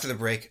 So after the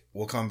break,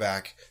 we'll come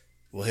back.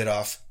 We'll hit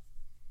off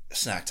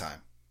snack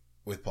time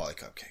with Polly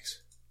Cupcakes.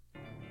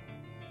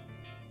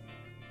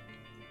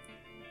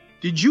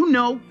 Did you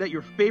know that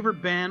your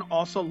favorite band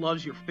also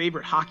loves your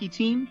favorite hockey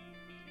team?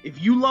 If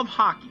you love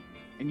hockey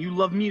and you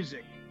love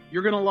music,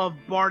 you're going to love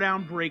Bar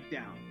Down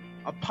Breakdown,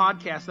 a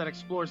podcast that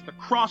explores the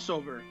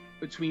crossover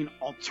between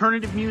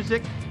alternative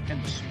music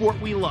and the sport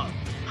we love,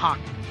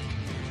 hockey.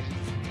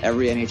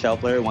 Every NHL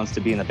player wants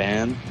to be in a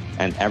band,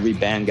 and every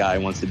band guy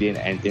wants to be in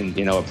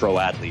a pro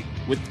athlete.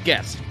 With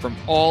guests from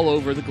all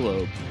over the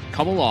globe,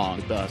 come along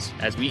with us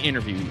as we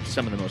interview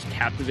some of the most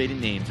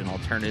captivating names in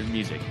alternative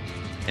music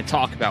and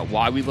talk about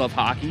why we love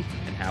hockey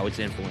and how it's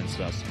influenced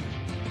us.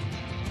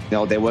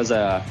 There was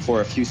for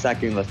a few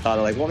seconds a thought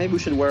of like, well, maybe we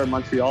should wear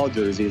Montreal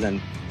jerseys,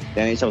 and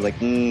the NHL was like,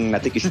 I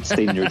think you should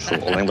stay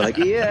neutral. And we're like,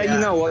 yeah, you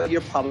know what,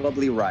 you're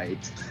probably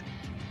right.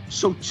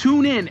 So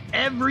tune in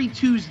every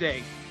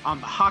Tuesday on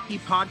the Hockey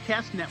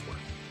Podcast Network,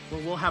 where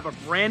we'll have a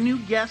brand new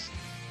guest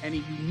and a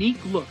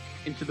unique look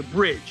into the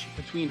bridge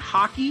between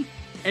hockey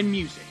and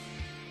music.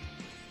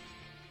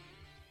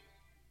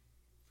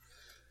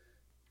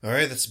 All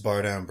right, that's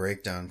Bar Down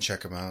Breakdown.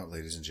 Check them out,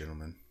 ladies and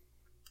gentlemen.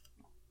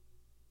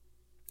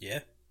 Yeah.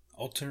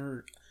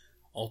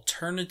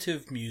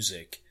 Alternative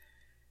music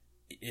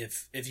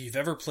if you've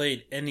ever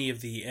played any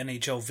of the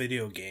NHL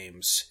video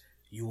games,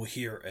 you will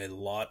hear a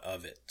lot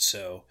of it.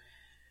 So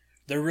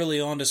they're really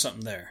onto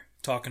something there,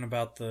 talking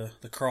about the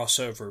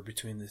crossover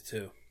between the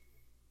two.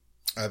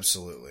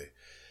 Absolutely.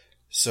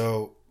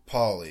 So,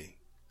 Paulie,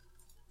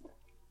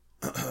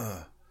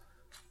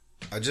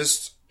 I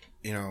just,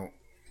 I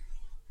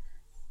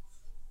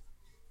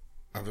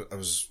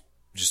was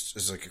just,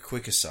 as like a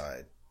quick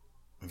aside,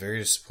 I'm very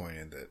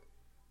disappointed that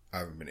I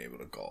haven't been able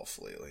to golf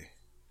lately.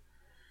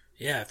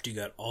 Yeah, after you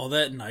got all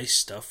that nice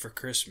stuff for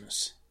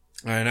Christmas.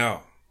 I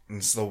know.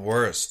 It's the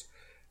worst.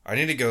 I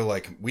need to go,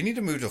 we need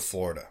to move to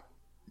Florida.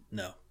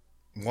 No.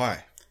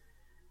 Why?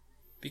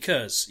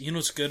 Because, you know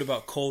what's good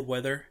about cold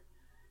weather?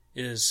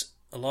 Is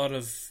a lot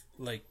of,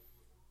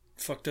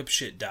 fucked up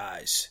shit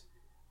dies.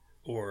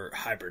 Or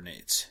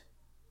hibernates.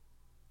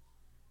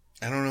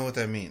 I don't know what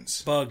that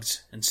means.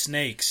 Bugs and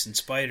snakes and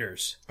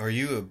spiders. Are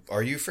you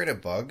afraid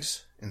of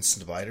bugs and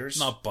spiders?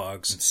 Not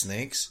bugs. And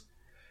snakes?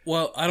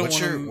 Well, I don't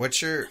want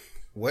to...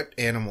 What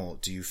animal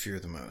do you fear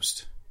the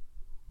most?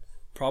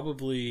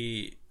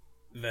 Probably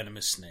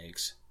venomous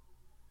snakes.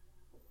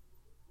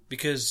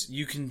 Because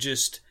you can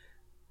just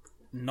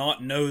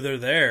not know they're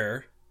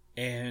there,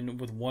 and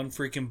with one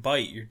freaking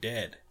bite, you're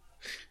dead.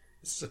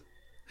 So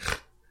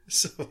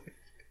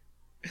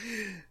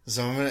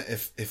I'm gonna,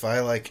 if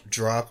I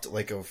dropped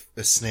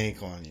a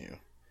snake on you.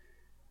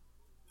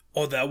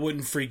 Oh, that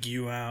wouldn't freak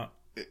you out.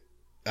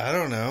 I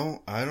don't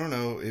know.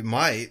 It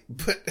might,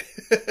 but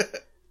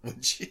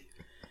would you?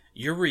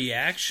 Your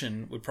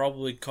reaction would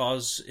probably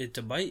cause it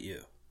to bite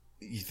you.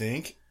 You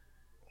think?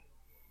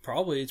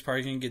 Probably. It's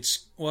probably going to get...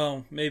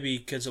 Well, maybe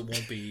because it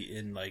won't be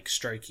in,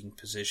 striking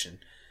position.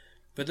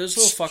 But those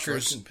little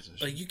fuckers...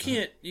 you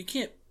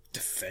can't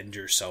defend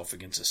yourself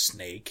against a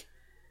snake.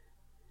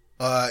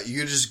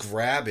 You just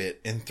grab it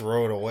and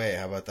throw it away.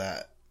 How about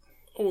that?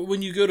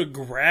 When you go to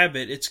grab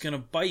it, it's going to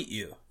bite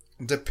you.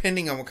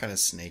 Depending on what kind of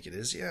snake it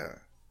is, yeah.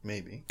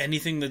 Maybe.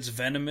 Anything that's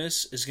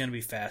venomous is going to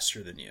be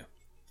faster than you.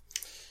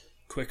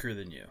 Quicker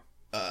than you.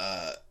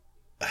 I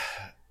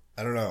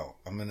don't know.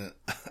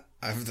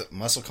 I have the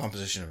muscle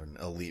composition of an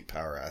elite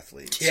power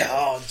athlete. Yeah, so.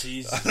 oh,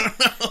 jeez. I don't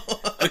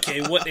know.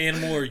 Okay, what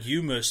animal are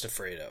you most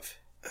afraid of?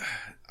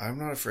 I'm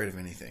not afraid of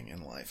anything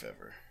in life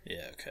ever.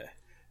 Yeah, okay.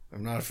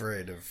 I'm not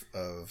afraid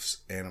of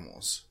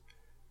animals.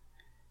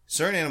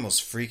 Certain animals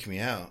freak me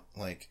out,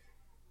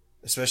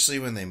 especially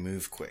when they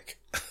move quick.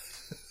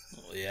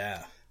 Well,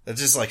 yeah. That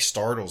just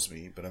startles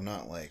me, but I'm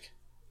not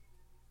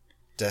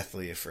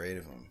deathly afraid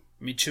of them.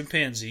 I mean,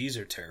 chimpanzees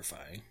are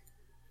terrifying.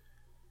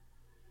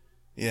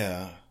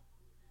 Yeah.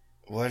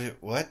 What?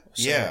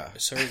 So, yeah.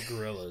 So are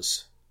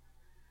gorillas.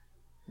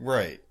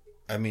 Right.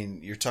 I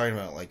mean, you're talking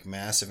about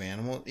massive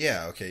animals?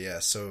 Yeah, okay, yeah.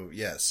 So,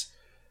 yes.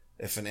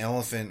 If an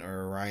elephant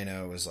or a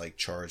rhino was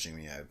charging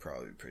me, I'd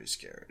probably be pretty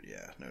scared.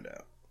 Yeah, no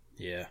doubt.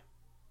 Yeah.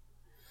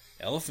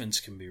 Elephants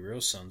can be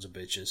real sons of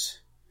bitches.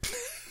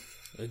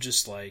 They're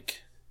just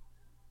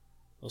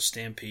they'll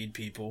stampede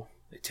people.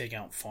 They take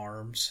out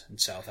farms in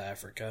South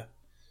Africa.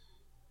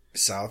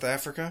 South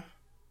Africa?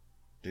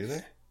 Do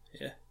they?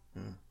 Yeah.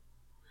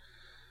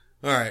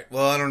 All right.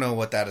 Well, I don't know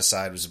what that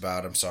aside was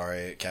about. I'm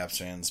sorry, Caps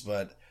fans,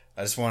 but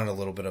I just wanted a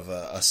little bit of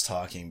us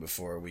talking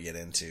before we get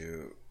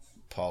into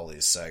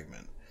Paulie's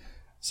segment.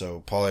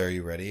 So, Paulie, are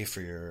you ready for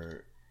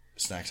your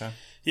snack time?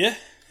 Yeah.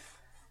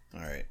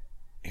 All right.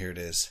 Here it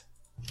is.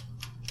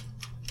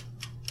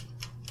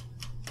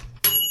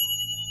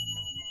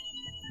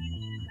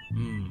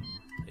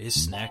 It's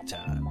snack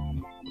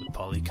time with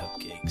Paulie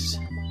Cupcakes.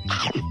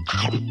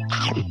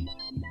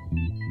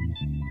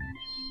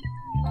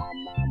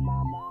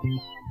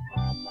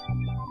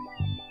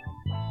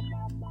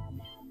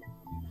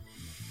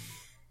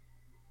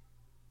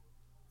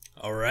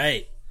 All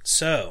right,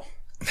 so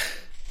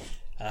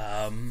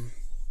we're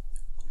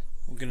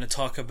going to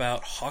talk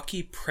about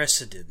hockey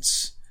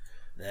precedents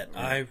that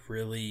I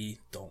really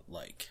don't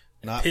like.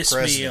 Not piss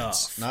me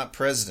off. Not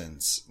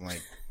presidents,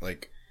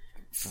 like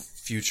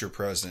future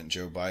President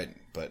Joe Biden,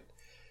 but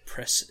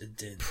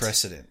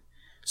precedent.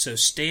 So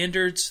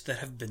standards that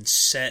have been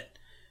set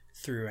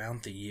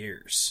throughout the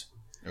years.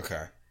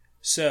 Okay.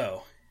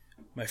 So,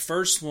 my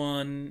first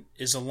one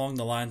is along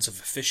the lines of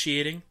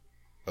officiating.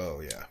 Oh,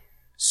 yeah.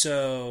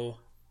 So,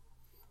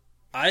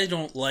 I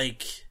don't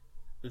like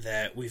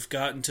that we've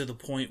gotten to the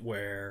point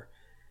where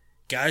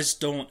guys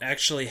don't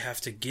actually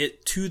have to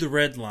get to the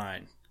red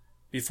line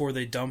before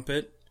they dump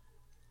it.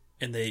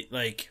 And they,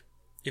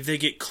 if they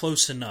get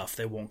close enough,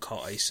 they won't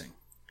call icing.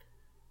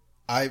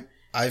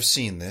 I've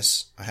seen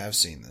this. I have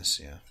seen this,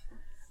 yeah.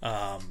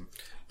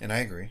 And I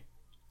agree.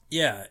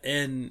 Yeah,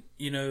 and,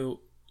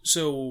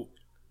 so,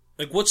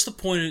 what's the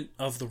point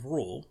of the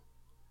rule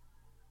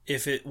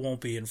if it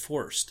won't be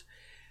enforced?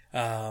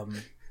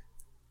 To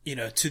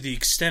the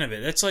extent of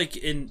it. That's like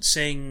in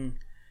saying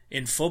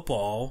in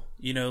football,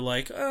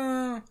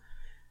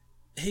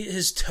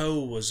 his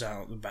toe was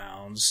out of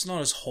bounds. It's not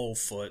his whole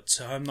foot,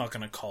 so I'm not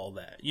going to call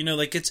that.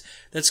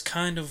 That's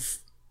kind of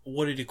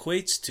what it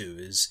equates to,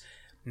 is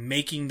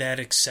making that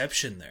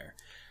exception there.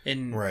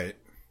 And right.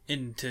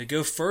 And to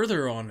go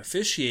further on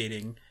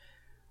officiating,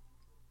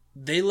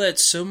 they let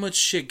so much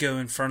shit go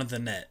in front of the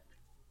net.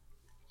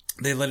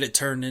 They let it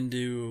turn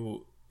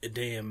into a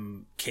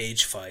damn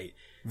cage fight.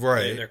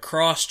 Right. They're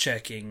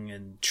cross-checking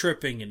and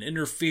tripping and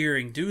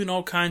interfering, doing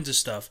all kinds of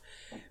stuff.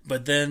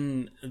 But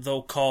then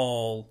they'll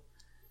call,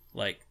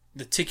 like,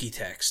 the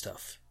ticky-tack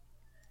stuff.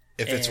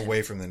 If it's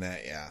away from the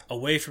net, yeah.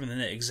 Away from the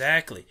net,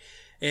 exactly.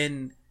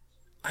 And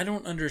I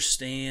don't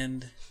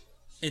understand,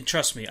 and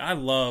trust me, I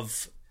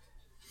love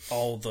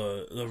all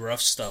the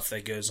rough stuff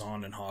that goes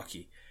on in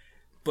hockey.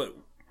 But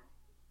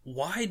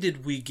why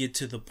did we get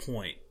to the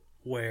point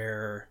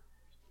where,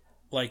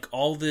 like,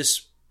 all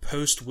this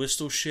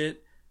post-whistle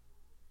shit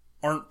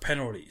aren't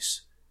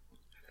penalties,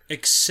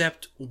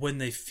 except when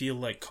they feel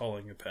like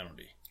calling a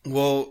penalty?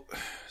 Well,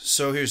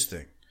 so here's the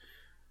thing.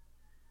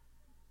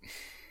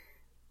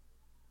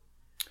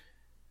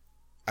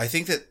 I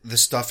think that the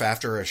stuff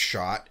after a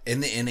shot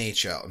in the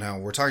NHL, now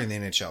we're talking the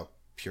NHL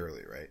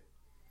purely, right?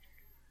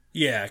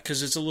 Yeah,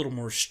 because it's a little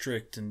more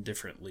strict in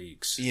different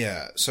leagues.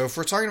 Yeah, so if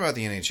we're talking about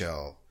the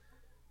NHL,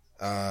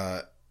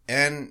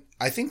 and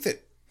I think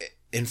that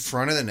in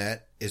front of the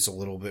net is a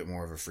little bit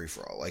more of a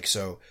free-for-all. Like,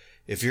 so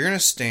if you're going to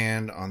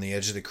stand on the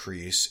edge of the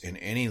crease in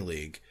any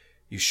league,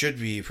 you should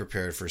be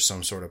prepared for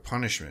some sort of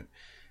punishment.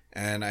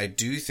 And I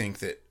do think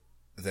that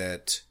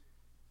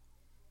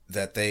the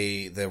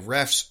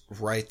refs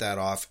write that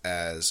off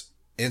as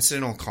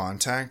incidental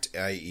contact,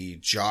 i.e.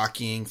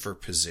 jockeying for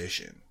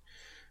position.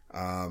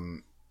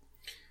 And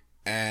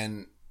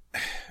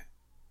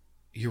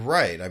you're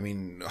right. I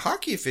mean,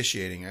 hockey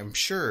officiating, I'm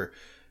sure,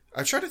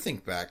 I try to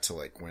think back to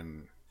like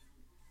when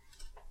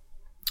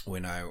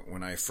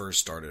I first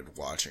started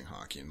watching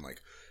hockey, and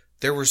like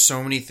there were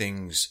so many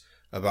things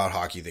about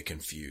hockey that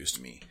confused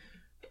me.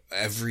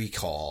 Every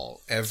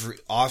call, every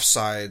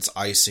offsides,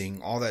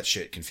 icing, all that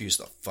shit confused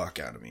the fuck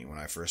out of me when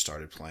I first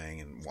started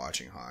playing and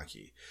watching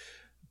hockey.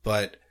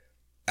 But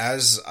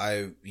as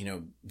I,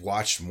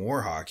 watched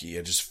more hockey,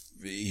 you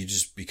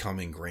just become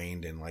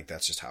ingrained in like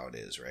that's just how it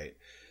is, right?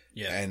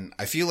 Yeah. And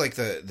I feel like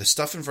the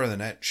stuff in front of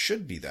the net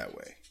should be that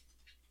way,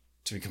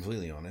 to be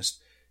completely honest.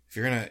 If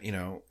you're gonna,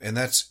 and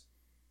that's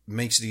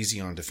makes it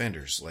easy on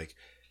defenders. Like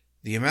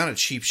the amount of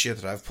cheap shit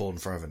that I've pulled in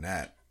front of a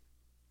net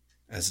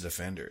as a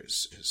defender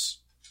is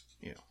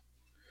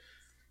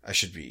I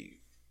should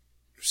be,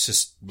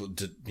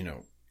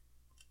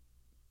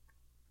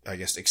 I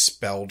guess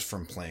expelled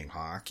from playing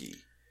hockey,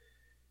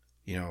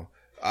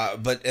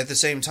 but at the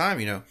same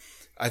time,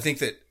 I think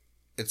that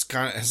it's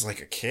kind of, as like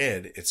a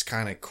kid, it's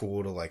kind of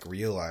cool to like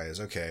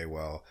realize, okay,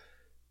 well,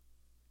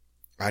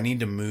 I need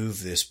to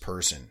move this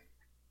person,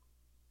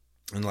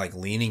 and like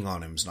leaning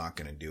on him is not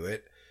going to do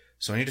it.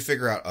 So I need to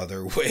figure out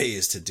other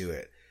ways to do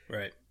it.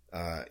 Right.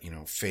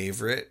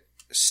 Favorite,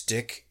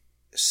 stick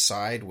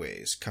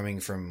sideways, coming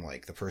from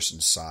like the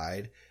person's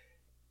side,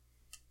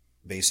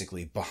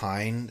 basically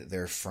behind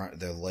their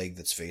leg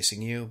that's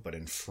facing you, but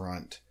in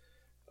front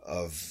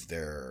of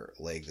their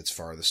leg that's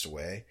farthest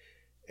away.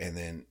 And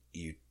then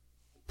you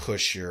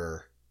push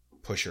your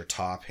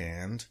top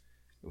hand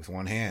with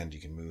one hand. You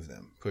can move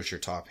them. Push your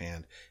top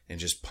hand and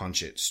just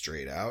punch it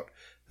straight out.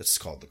 That's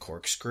called the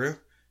corkscrew.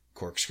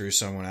 Corkscrew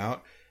someone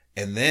out.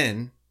 And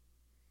then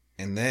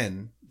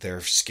their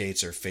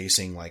skates are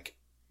facing like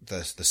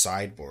the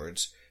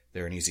sideboards.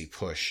 They're an easy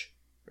push,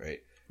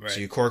 right? So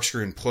you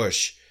corkscrew and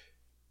push,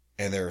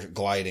 and they're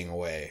gliding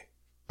away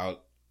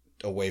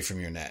from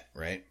your net,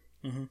 right?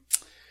 Mm-hmm.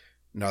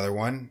 Another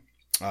one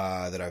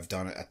that I've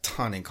done a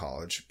ton in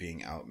college,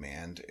 being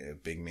outmanned, a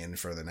big man in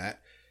front of the net,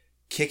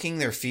 kicking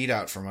their feet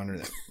out from under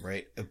them,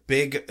 right? A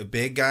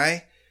big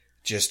guy,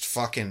 just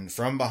fucking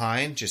from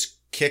behind, just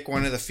kick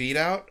one of the feet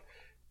out,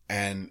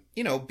 and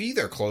be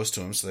there close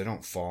to them so they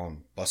don't fall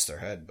and bust their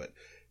head, but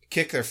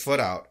kick their foot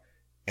out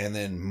and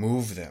then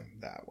move them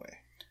that way.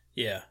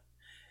 Yeah.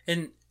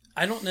 And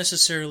I don't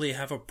necessarily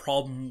have a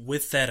problem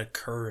with that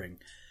occurring,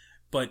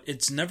 but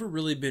it's never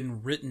really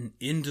been written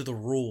into the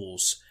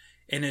rules,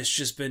 and it's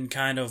just been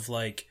kind of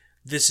like,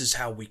 this is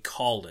how we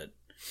call it,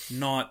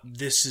 not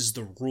this is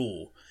the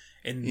rule.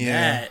 And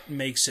that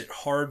makes it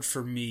hard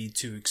for me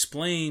to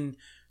explain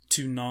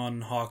to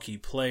non-hockey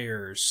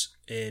players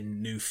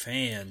and new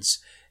fans,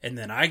 and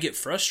then I get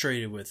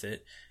frustrated with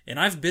it. And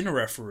I've been a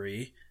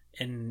referee,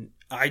 and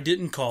I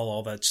didn't call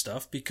all that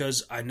stuff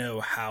because I know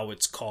how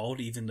it's called,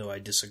 even though I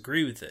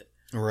disagree with it.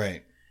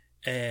 Right.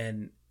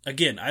 And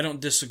again, I don't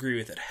disagree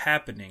with it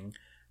happening.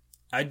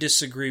 I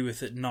disagree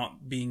with it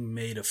not being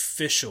made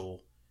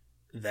official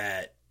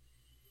that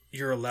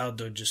you're allowed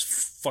to just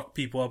fuck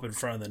people up in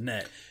front of the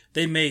net.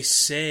 They may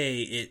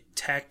say it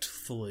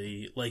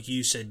tactfully, like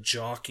you said,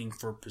 jockeying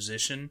for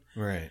position.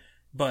 Right.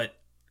 But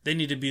they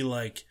need to be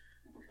like,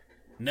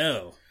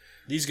 no,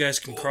 these guys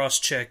can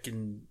cross-check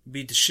and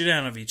beat the shit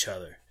out of each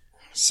other.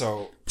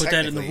 So put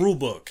that in the rule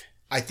book.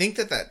 I think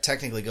that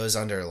technically goes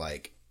under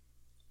like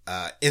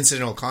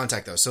incidental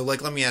contact, though. So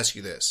like, let me ask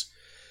you this.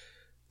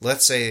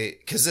 Let's say,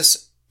 because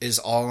this is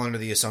all under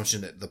the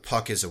assumption that the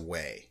puck is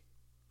away.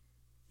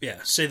 Yeah,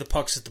 say the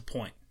puck's at the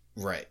point.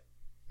 Right.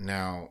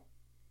 Now,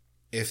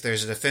 if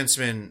there's a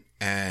defenseman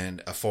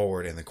and a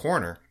forward in the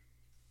corner,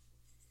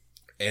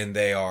 and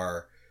they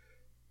are,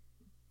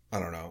 I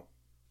don't know,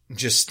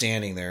 just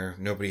standing there,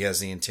 nobody has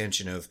the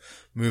intention of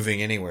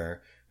moving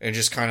anywhere, and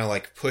just kind of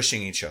like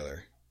pushing each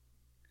other,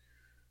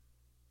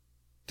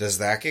 does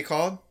that get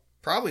called?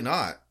 Probably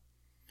not,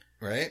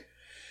 right?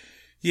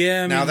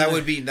 Yeah. Now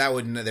there'd be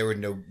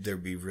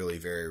really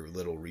very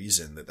little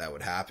reason that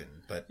would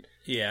happen, but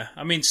yeah,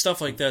 I mean, stuff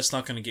like that's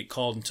not going to get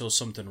called until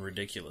something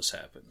ridiculous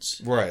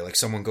happens, right? Like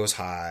someone goes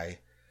high.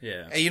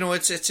 Yeah, and, you know,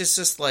 it's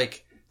just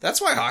like,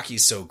 that's why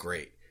hockey's so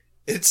great.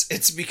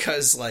 It's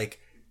because, like,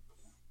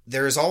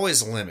 there's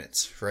always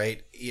limits,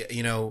 right?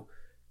 You know,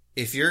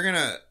 if you're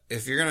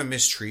gonna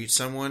mistreat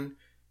someone,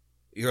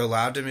 you're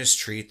allowed to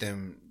mistreat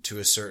them to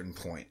a certain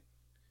point.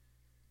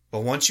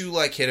 But once you,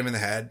 like, hit them in the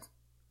head,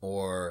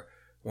 or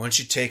once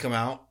you take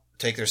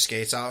their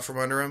skates out from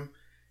under them,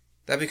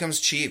 that becomes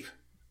cheap.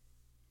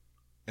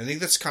 I think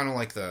that's kind of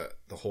like the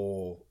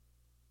whole,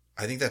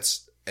 I think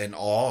that's in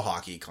all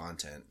hockey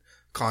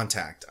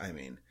contact, I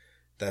mean,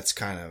 that's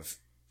kind of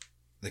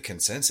the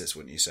consensus,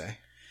 wouldn't you say?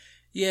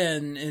 Yeah,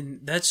 and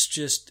that's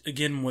just,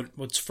 again,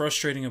 what's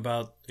frustrating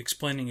about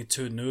explaining it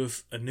to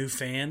a new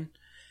fan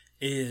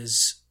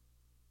is,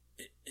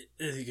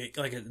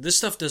 like, this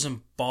stuff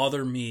doesn't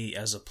bother me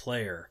as a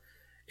player.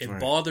 It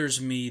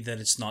bothers me that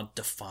it's not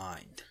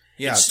defined.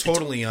 Yeah, it's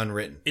totally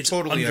unwritten. It's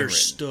totally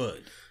understood.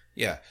 Unwritten.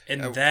 Yeah,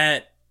 and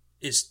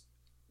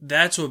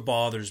that's what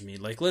bothers me.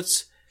 Like,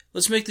 let's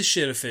make this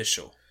shit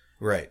official,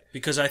 right?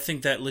 Because I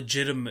think that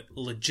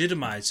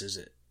legitimizes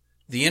it.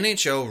 The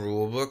NHL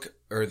rulebook,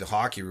 or the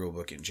hockey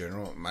rulebook in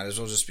general, might as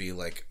well just be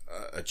like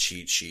a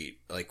cheat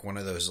sheet, like one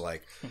of those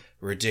like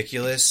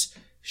ridiculous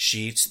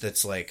sheets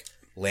that's like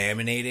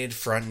laminated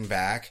front and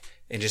back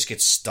and just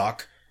gets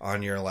stuck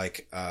on your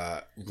like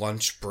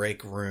lunch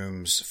break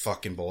room's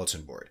fucking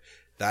bulletin board.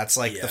 That's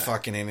like the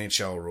fucking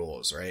NHL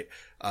rules, right?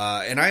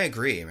 And I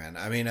agree, man.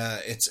 I mean,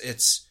 I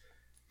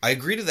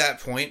agree to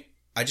that point.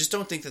 I just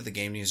don't think that the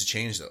game needs to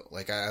change, though.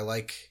 Like, I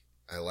like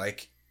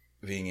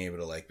being able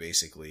to, like,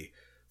 basically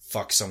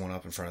fuck someone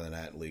up in front of the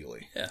net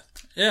legally.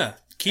 Yeah.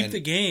 Keep the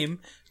game.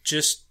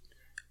 Just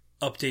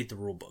update the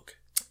rule book.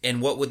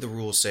 And what would the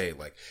rules say?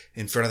 Like,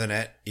 in front of the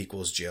net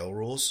equals jail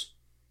rules?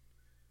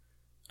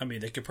 I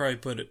mean, they could probably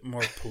put it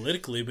more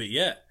politically, but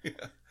yeah.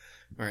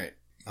 All right.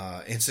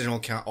 All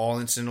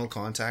incidental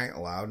contact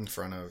allowed in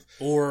front of...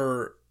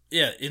 Or,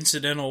 yeah,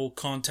 incidental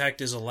contact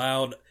is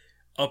allowed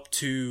up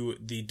to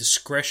the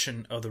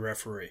discretion of the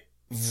referee.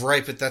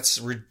 Right, but that's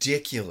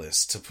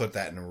ridiculous to put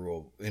that in a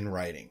rule in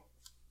writing.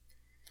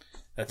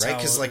 That's right?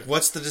 Because, like,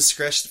 what's the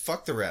discretion?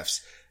 Fuck the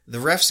refs. The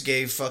refs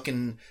gave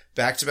fucking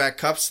back-to-back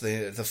cups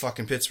to the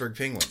fucking Pittsburgh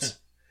Penguins.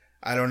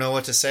 I don't know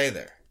what to say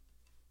there.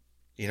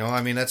 You know,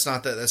 I mean, I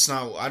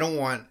don't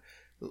want...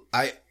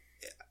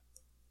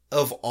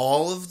 Of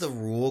all of the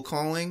rule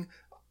calling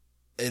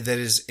that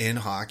is in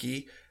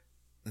hockey,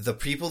 the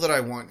people that I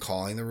want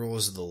calling the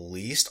rules the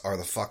least are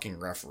the fucking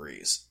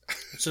referees.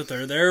 That's what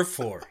they're there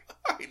for.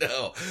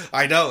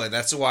 I know, and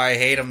that's why I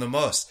hate them the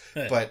most.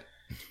 But,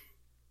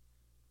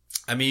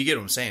 I mean, you get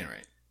what I'm saying,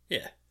 right?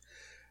 Yeah.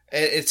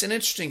 It's an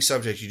interesting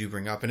subject you do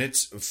bring up, and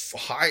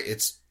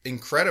it's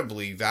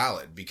incredibly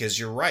valid, because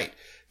you're right.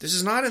 This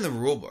is not in the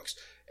rule books.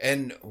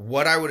 And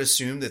what I would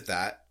assume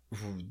that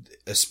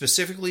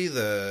specifically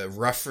the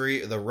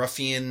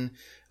ruffian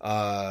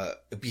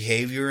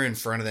behavior in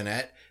front of the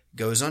net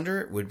goes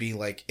under would be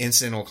like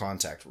incidental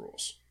contact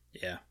rules.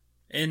 Yeah.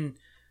 And,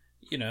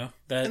 you know,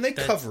 that... And they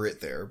cover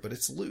it there, but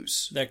it's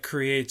loose. That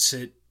creates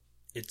it...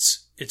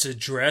 It's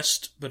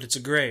addressed, but it's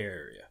a gray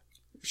area.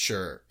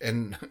 Sure.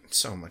 And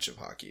so much of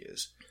hockey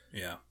is.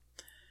 Yeah.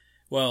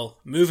 Well,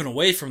 moving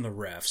away from the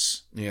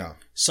refs. Yeah.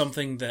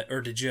 Something that...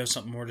 Or did you have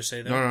something more to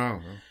say there?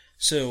 No.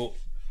 So,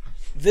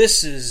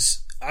 this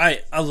is...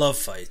 I love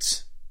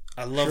fights.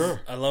 I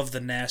love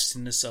the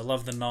nastiness. I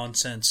love the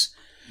nonsense.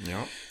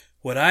 Yeah.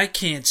 What I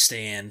can't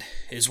stand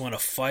is when a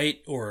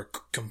fight or a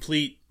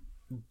complete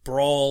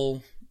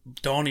brawl,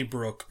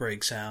 Donnybrook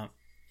breaks out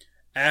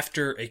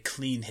after a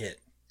clean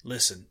hit.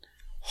 Listen,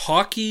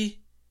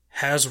 hockey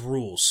has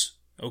rules,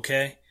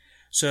 okay?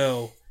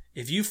 So,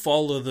 if you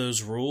follow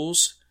those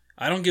rules,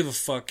 I don't give a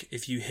fuck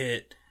if you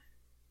hit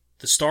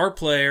the star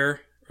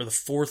player or the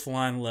fourth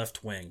line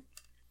left wing.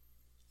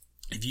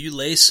 If you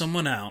lay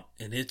someone out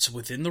and it's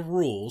within the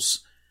rules,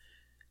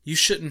 you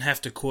shouldn't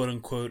have to quote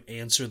unquote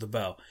answer the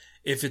bell.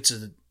 If it's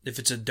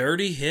a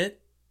dirty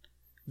hit,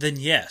 then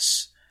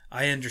yes,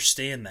 I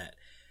understand that.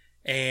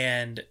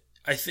 And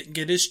I think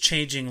it is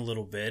changing a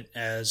little bit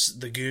as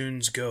the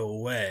goons go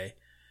away.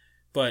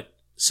 But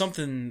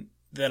something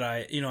that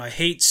I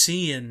hate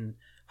seeing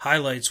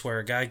highlights where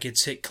a guy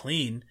gets hit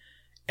clean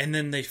and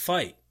then they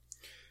fight.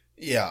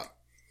 Yeah.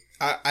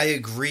 I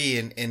agree,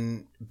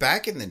 and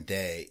back in the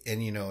day,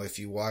 and if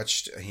you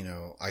watched,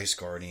 Ice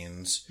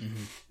Guardians,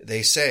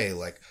 they say,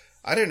 like,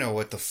 I didn't know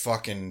what the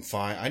fucking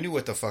fine, I knew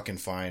what the fucking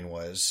fine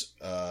was,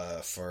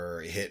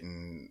 for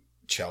hitting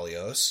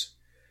Chelios,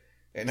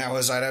 And now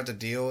I'd have to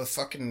deal with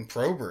fucking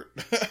Probert,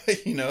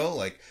 you know,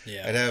 like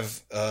Yeah. I'd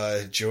have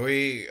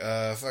Joey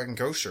fucking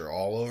Kosher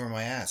all over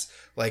my ass.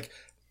 Like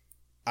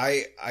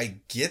I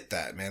get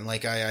that, man.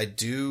 Like I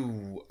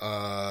do,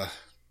 and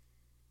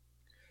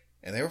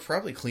they were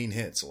probably clean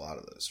hits, a lot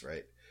of those,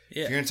 right?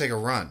 Yeah. If you're gonna take a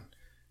run,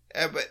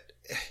 but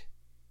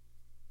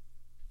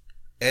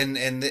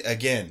and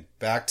again,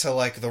 back to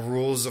like the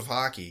rules of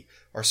hockey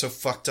are so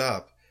fucked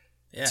up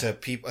to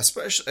people,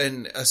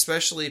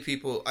 especially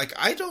people like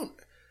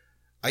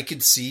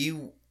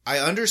I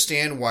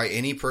understand why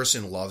any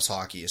person loves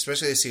hockey,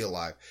 especially if they see it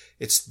live.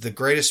 It's the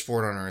greatest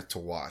sport on earth to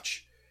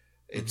watch.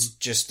 It's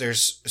just,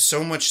 there's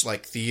so much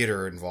like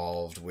theater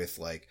involved with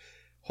like,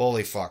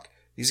 holy fuck.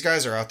 These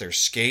guys are out there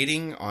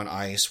skating on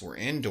ice. We're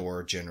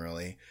indoor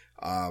generally.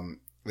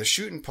 They're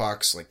shooting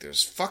pucks. Like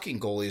those fucking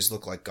goalies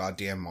look like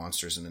goddamn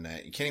monsters in the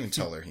net. You can't even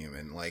tell they're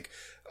human. Like,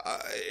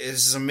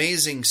 it's an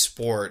amazing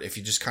sport if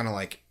you just kind of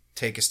like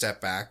take a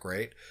step back,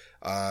 right?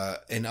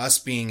 And us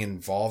being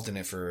involved in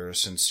it for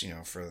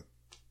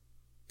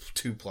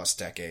 2+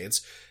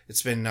 decades,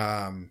 it's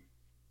been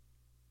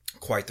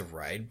quite the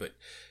ride. But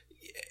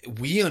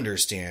we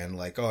understand,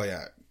 like, oh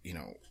yeah, you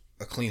know,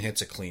 a clean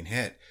hit's a clean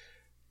hit.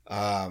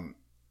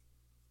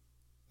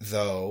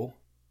 Though,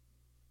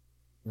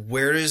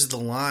 where is the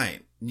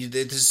line? It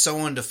is so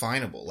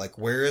undefinable. Like,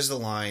 where is the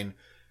line?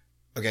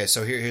 Okay,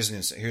 so here's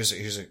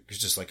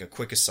just like a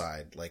quick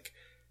aside. Like,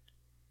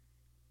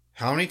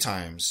 how many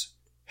times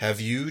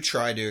have you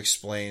tried to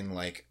explain,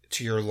 like,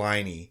 to your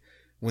liney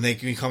when they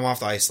come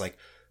off the ice, like,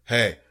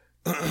 hey,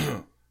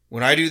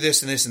 when I do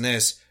this and this and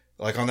this,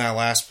 like on that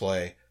last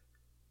play,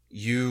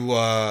 you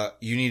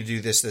need to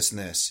do this, this, and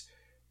this.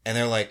 And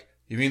they're like,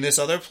 you mean this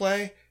other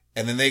play?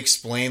 And then they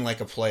explain like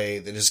a play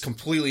that is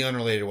completely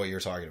unrelated to what you're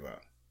talking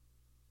about.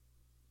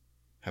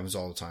 Happens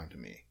all the time to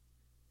me.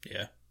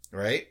 Yeah.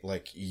 Right?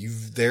 Like,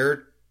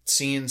 they're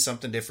seeing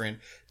something different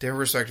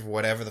perspective,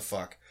 whatever the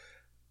fuck.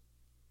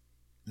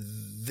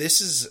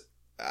 This is,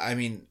 I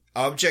mean,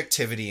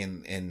 objectivity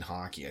in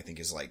hockey, I think,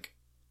 is like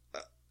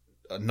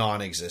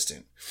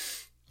non-existent.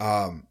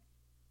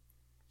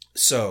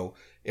 So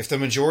if the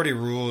majority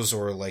rules,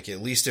 or like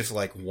at least if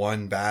like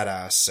one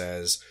badass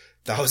says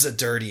that was a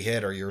dirty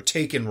hit, or you're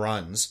taking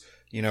runs,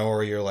 you know,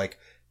 or you're like,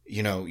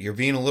 you know, you're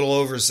being a little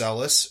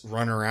overzealous,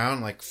 run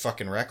around like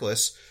fucking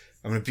reckless,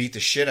 I'm gonna beat the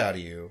shit out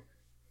of you.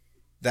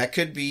 That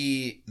could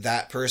be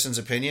that person's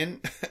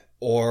opinion,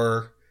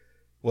 or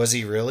was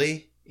he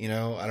really? You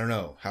know, I don't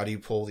know. How do you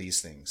pull these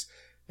things?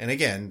 And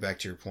again, back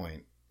to your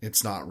point,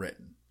 it's not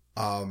written.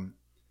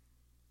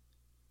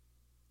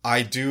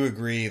 I do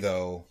agree,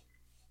 though.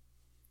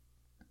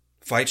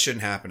 Fights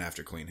shouldn't happen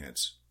after clean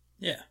hits.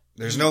 Yeah.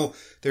 There's no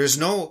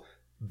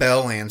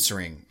bell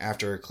answering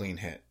after a clean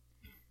hit.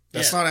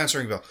 That's not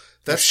answering bell.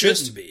 That's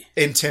just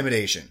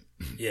intimidation.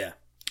 Yeah.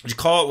 You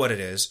call it what it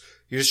is.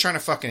 You're just trying to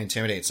fucking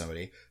intimidate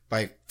somebody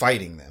by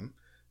fighting them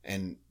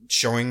and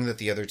showing that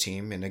the other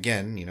team, and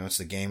again, you know, it's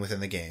the game within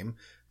the game.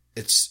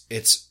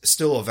 It's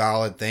still a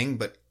valid thing,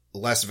 but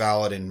less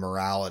valid in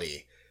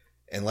morality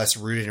and less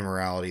rooted in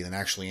morality than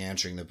actually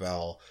answering the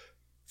bell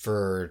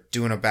for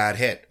doing a bad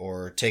hit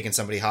or taking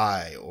somebody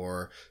high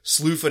or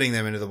slew-footing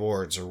them into the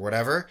boards or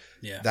whatever.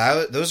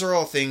 Yeah. Those are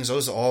all things,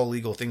 those are all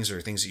legal things, or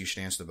things that you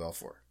should answer the bell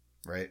for.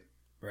 Right?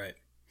 Right.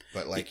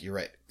 But like, you're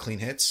right. Clean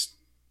hits.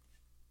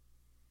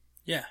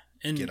 Yeah.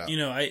 And, you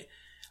know,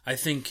 I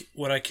think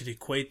what I could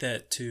equate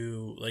that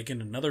to, like in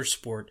another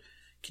sport,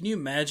 can you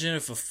imagine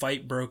if a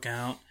fight broke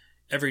out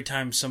every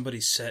time somebody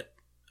set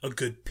a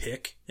good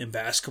pick in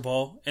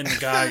basketball and the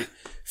guy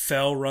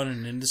fell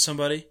running into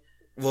somebody?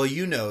 Well,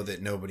 you know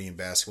that nobody in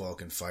basketball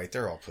can fight.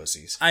 They're all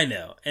pussies. I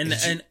know.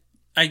 And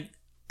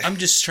I'm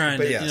just trying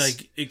to you know,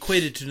 like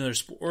equate it to another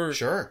sport. Or,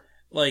 sure.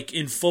 Like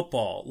in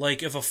football,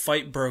 like if a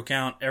fight broke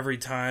out every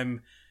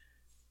time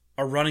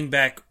a running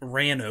back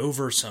ran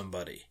over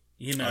somebody,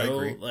 you know, I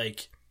agree.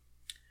 like,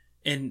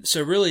 and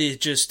so really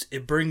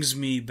it brings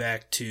me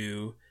back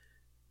to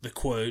the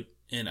quote,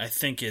 and I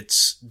think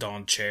it's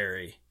Don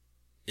Cherry.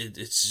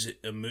 It's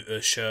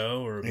a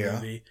show or a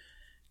movie.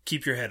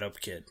 Keep your head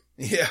up, kid.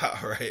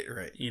 Yeah,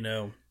 right. You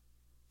know,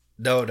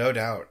 no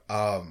doubt.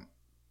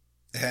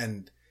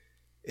 And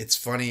it's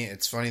funny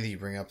that you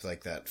bring up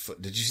like that.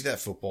 Did you see that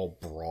football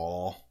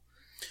brawl,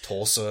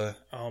 Tulsa?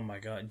 Oh my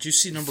God! Did you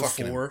see number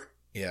 4?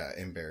 Yeah,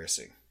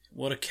 embarrassing.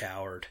 What a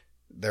coward!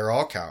 They're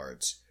all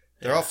cowards.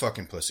 They're all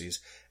fucking pussies.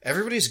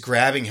 Everybody's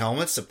grabbing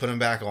helmets to put them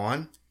back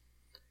on.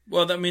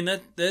 Well, I mean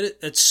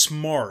that's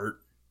smart,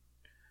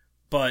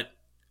 but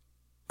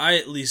I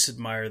at least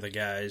admire the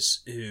guys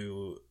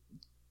who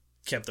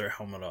kept their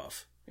helmet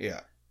off.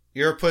 Yeah.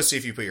 You're a pussy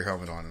if you put your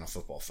helmet on in a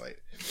football fight.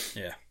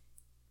 Yeah.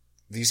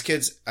 These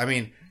kids, I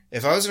mean,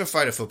 if I was going to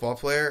fight a football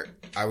player,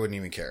 I wouldn't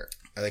even care.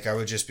 Like, I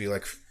would just be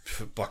like,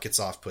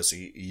 buckets off,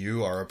 pussy.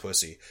 You are a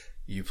pussy.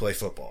 You play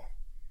football.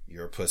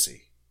 You're a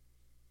pussy.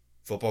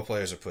 Football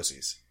players are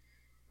pussies.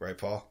 Right,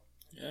 Paul?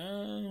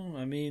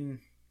 I mean...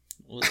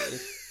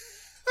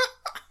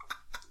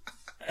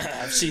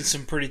 I've seen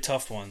some pretty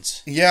tough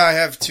ones. Yeah, I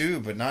have too,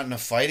 but not in a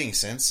fighting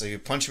sense. So you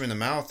punch them in the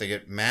mouth, they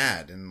get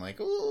mad and like,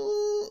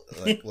 ooh.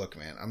 Like, look,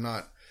 man, I'm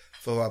not.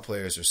 Football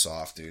players are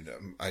soft, dude.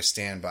 I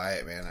stand by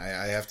it, man.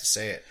 I have to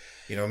say it.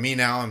 You know, me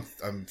now,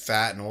 I'm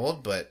fat and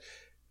old, but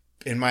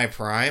in my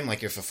prime,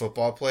 like if a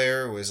football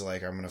player was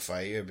like, I'm going to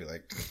fight you, I'd be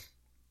like,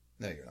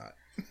 no, you're not.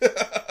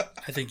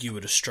 I think you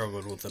would have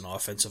struggled with an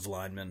offensive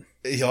lineman.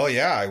 Oh,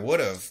 yeah, I would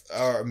have.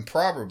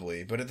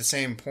 Probably. But at the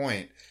same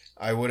point,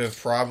 I would have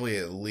probably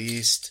at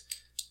least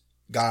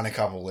gotten a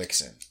couple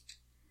licks in.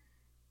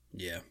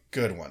 Yeah.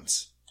 Good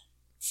ones.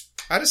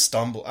 I'd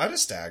have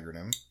staggered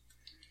him.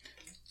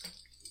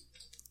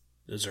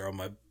 Those are all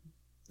my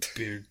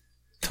beard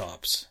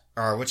tops.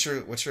 All right, what's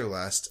your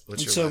last?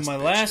 My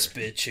last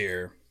bitch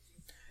here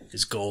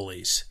is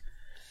goalies.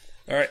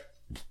 All right.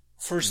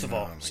 First of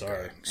all,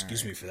 sorry,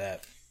 excuse me for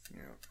that.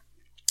 Yeah.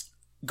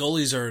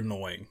 Goalies are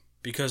annoying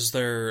because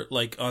they're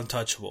like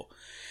untouchable.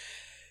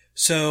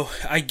 So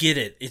I get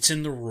it. It's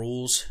in the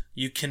rules.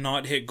 You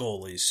cannot hit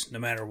goalies no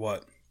matter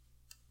what.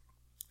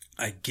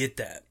 I get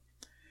that.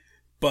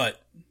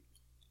 But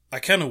I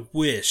kind of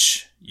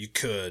wish you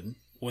could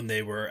when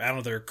they were out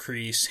of their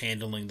crease,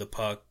 handling the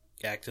puck,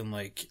 acting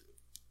like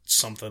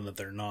something that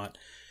they're not.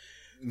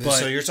 But,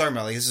 so you're talking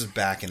about like this is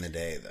back in the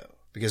day, though,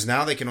 because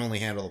now they can only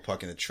handle the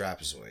puck in the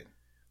trapezoid.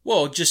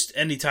 Well, just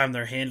anytime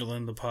they're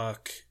handling the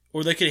puck,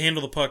 or they could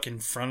handle the puck in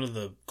front of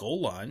the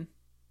goal line.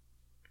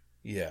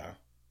 Yeah.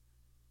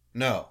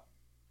 No.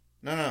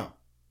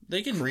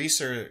 They can crease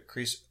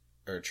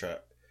or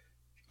trap.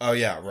 Oh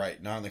yeah,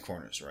 right. Not in the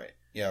corners, right?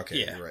 Yeah.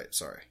 Okay. Yeah. You're right.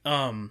 Sorry.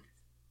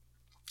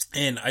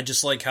 And I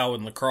just like how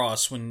in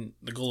lacrosse, when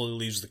the goalie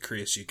leaves the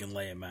crease, you can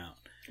lay him out.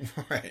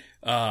 Right.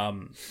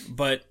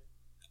 But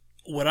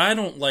what I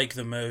don't like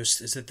the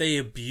most is that they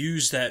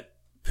abuse that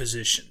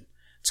position.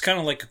 It's kind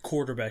of like a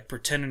quarterback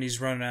pretending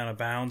he's running out of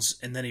bounds,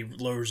 and then he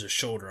lowers his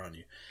shoulder on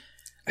you.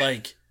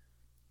 Like,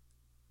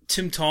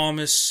 Tim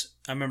Thomas,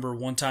 I remember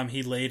one time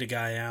he laid a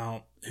guy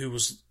out who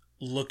was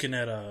looking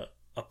at a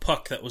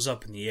puck that was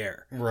up in the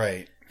air.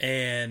 Right.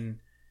 And,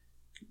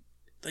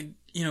 like,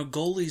 you know,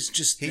 goalies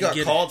just... He got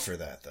called for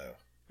that, though.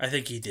 I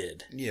think he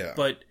did. Yeah.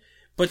 But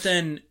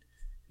then,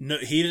 no,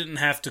 he didn't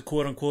have to,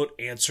 quote-unquote,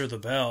 answer the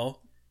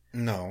bell.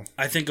 No.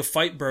 I think a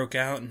fight broke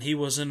out, and he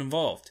wasn't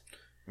involved.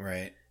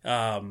 Right.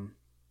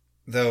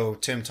 Though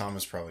Tim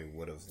Thomas probably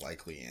would have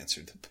likely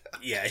answered the bell.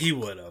 Yeah, he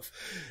would have.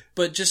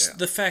 But just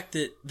the fact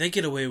that they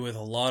get away with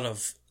a lot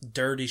of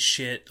dirty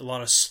shit, a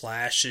lot of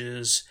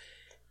slashes,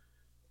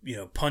 you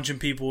know, punching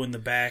people in the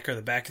back or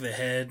the back of the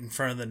head in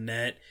front of the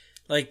net.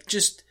 Like,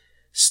 just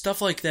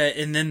stuff like that.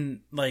 And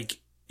then,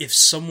 like, if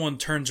someone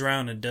turns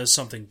around and does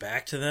something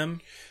back to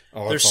them,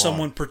 there's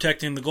someone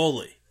protecting the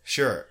goalie.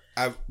 Sure.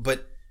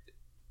 But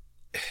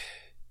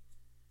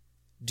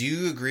do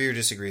you agree or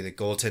disagree that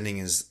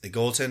goaltender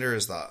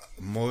is the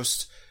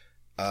most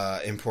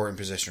important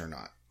position or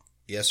not?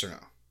 Yes or no?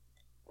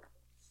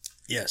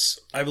 Yes.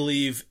 I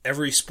believe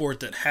every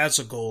sport that has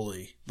a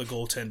goalie, the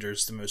goaltender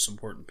is the most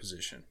important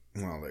position.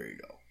 Well, there you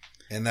go.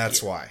 And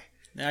that's why.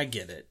 I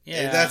get it.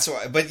 Yeah. That's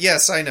why. But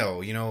yes, I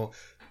know. You know,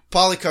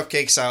 Polly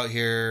Cupcakes out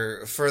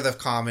here for the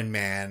common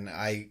man.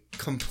 I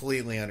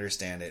completely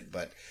understand it,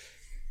 but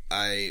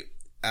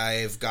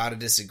I've got to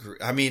disagree.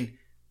 I mean,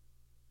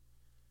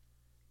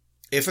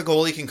 if a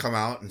goalie can come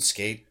out and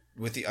skate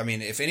with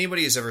if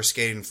anybody has ever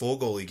skated in full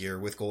goalie gear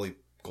with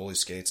goalie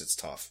skates, it's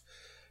tough,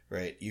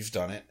 right? You've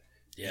done it.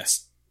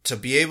 Yes. To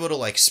be able to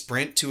like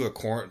sprint to a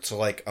corner, to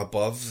like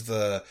above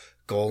the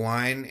goal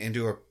line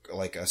into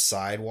a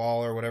side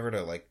wall or whatever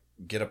to like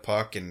get a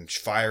puck and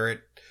fire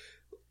it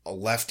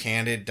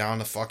left-handed down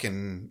the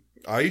fucking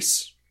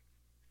ice.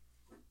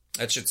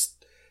 That shit's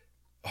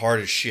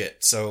hard as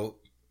shit. So,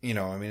 you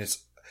know, I mean,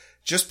 it's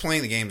just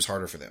playing the game is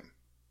harder for them.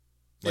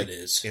 Like, it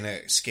is. In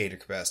a skater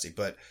capacity.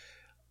 But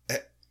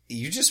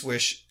you just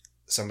wish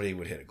somebody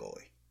would hit a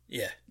goalie.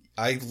 Yeah.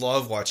 I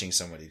love watching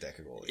somebody deck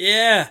a goalie.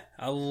 Yeah.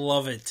 I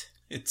love it.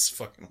 It's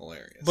fucking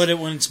hilarious. But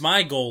when it's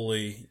my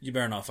goalie, you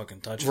better not fucking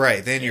touch me.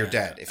 Right. Then you're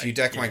dead. If you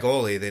deck my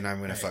goalie, then I'm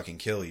going to fucking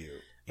kill you.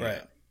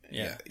 Right.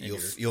 Yeah.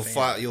 You'll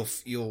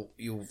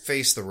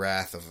face the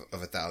wrath of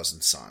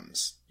 1,000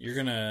 suns. You're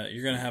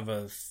gonna have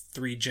a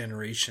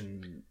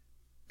 3-generation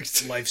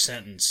life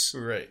sentence.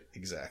 Right.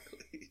 Exactly.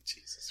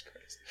 Jesus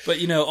Christ. But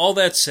you know, all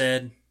that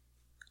said,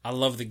 I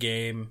love the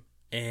game,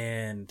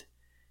 and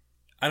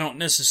I don't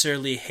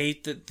necessarily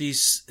hate that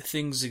these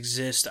things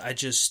exist. I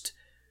just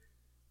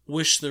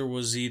wish there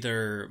was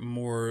either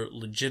more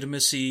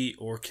legitimacy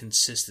or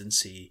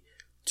consistency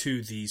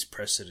to these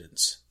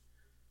precedents.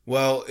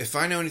 Well, if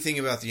I know anything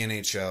about the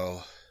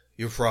NHL,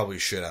 you're probably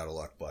shit out of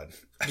luck, bud.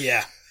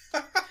 Yeah.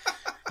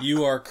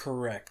 You are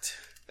correct.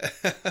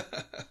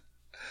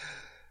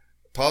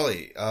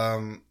 Polly,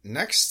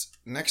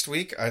 next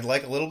week, I'd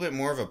like a little bit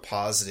more of a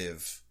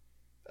positive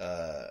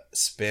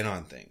spin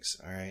on things,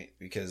 all right?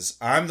 Because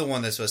I'm the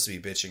one that's supposed to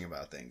be bitching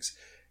about things.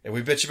 And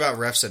we bitch about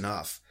refs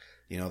enough.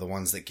 You know, the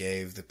ones that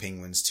gave the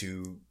Penguins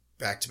 2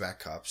 back-to-back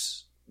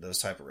cups, those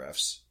type of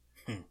refs.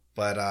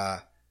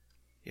 But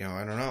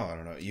I don't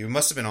know. You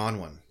must have been on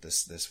one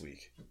this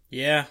week.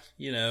 Yeah,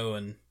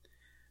 and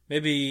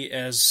maybe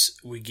as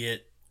we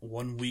get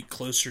 1 week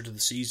closer to the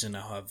season,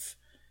 I'll have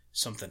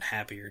something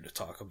happier to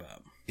talk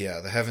about. Yeah,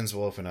 the heavens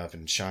will open up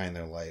and shine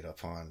their light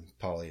upon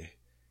Polly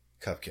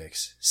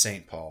Cupcakes,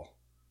 St. Paul,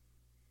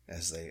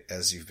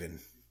 as you've been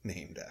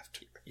named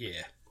after.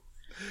 Yeah.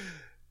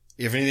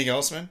 You have anything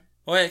else, man?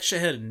 Well, I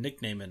actually had a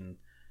nickname in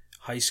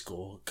high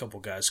school. A couple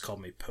guys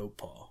called me Pope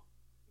Paul.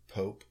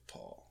 Pope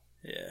Paul.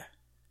 Yeah.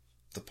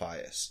 The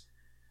pious.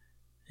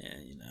 Yeah,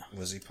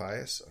 Was he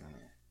pious? I don't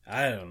know.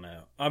 I don't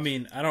know. I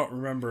mean, I don't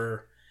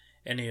remember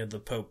any of the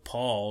Pope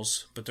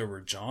Pauls, but there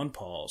were John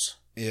Pauls.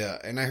 Yeah,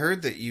 and I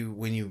heard that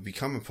when you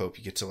become a pope,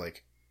 you get to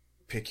like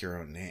pick your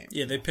own name.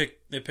 Yeah, they pick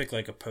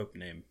like a pope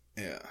name.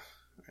 Yeah,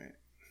 right.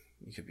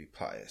 You could be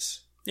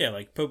pious. Yeah,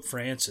 like Pope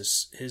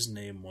Francis, his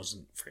name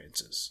wasn't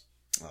Francis.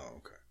 Oh,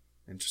 okay.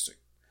 Interesting.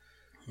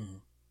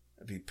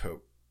 That'd be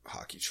Pope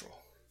Hockey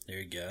Troll. There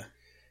you go.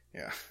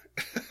 Yeah.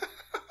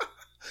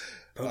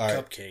 Pope right.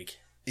 Cupcake.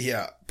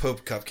 Yeah,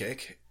 Pope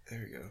Cupcake.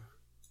 There you go.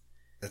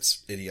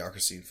 That's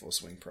idiocracy in full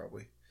swing,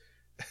 probably.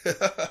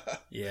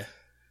 Yeah.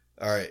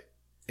 All right.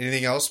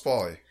 Anything else,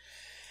 Paulie?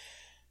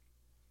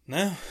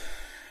 No,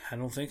 I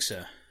don't think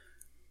so.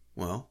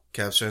 Well,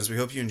 Caps fans, we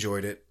hope you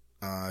enjoyed it.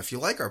 If you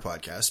like our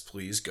podcast,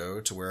 please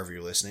go to wherever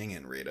you're listening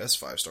and rate us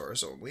 5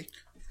 stars only.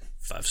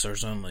 5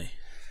 stars only.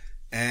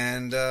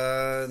 And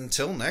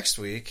until next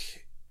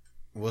week,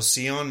 we'll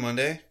see you on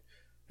Monday.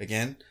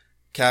 Again,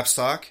 Caps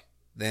Talk.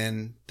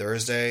 Then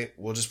Thursday,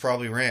 we'll just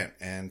probably rant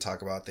and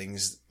talk about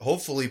things.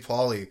 Hopefully,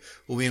 Paulie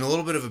will be in a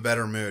little bit of a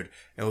better mood,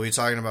 and we'll be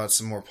talking about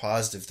some more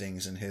positive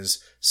things in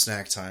his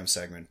snack time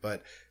segment.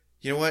 But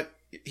you know what?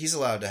 He's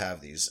allowed to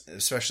have these,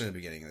 especially in the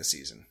beginning of the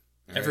season.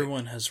 All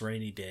Everyone has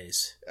rainy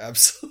days.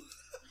 Absolutely.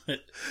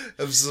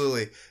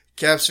 Absolutely.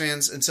 Caps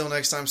fans, until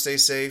next time, stay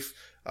safe.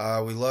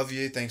 We love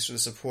you. Thanks for the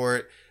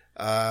support.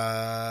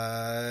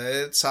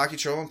 It's Hockey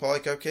Troll and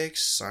Paulie Cupcakes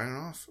signing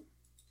off.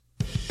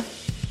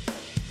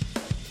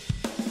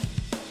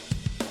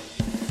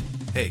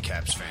 Hey,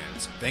 Caps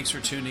fans. Thanks for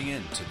tuning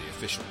in to the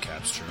official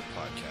Caps Chirp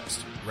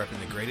podcast, repping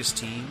the greatest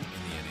team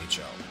in the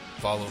NHL.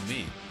 Follow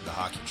me, the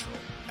Hockey Troll,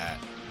 at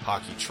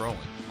Hockey Trolling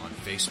on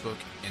Facebook,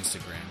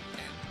 Instagram,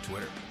 and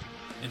Twitter.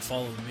 And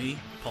follow me,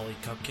 Polly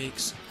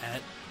Cupcakes,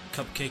 at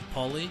Cupcake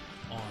Polly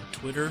on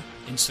Twitter,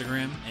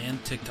 Instagram,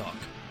 and TikTok.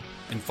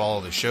 And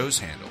follow the show's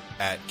handle,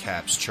 at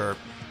Caps Chirp,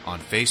 on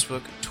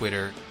Facebook,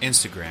 Twitter,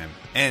 Instagram,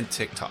 and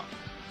TikTok.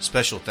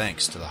 Special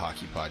thanks to the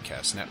Hockey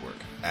Podcast Network,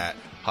 at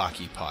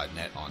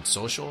HockeyPodNet on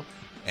social,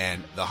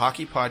 and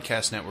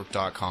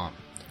thehockeypodcastnetwork.com.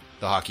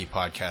 The Hockey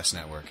Podcast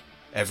Network.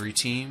 Every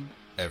team,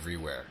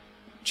 everywhere.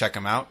 Check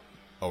them out,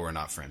 or we're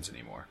not friends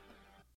anymore.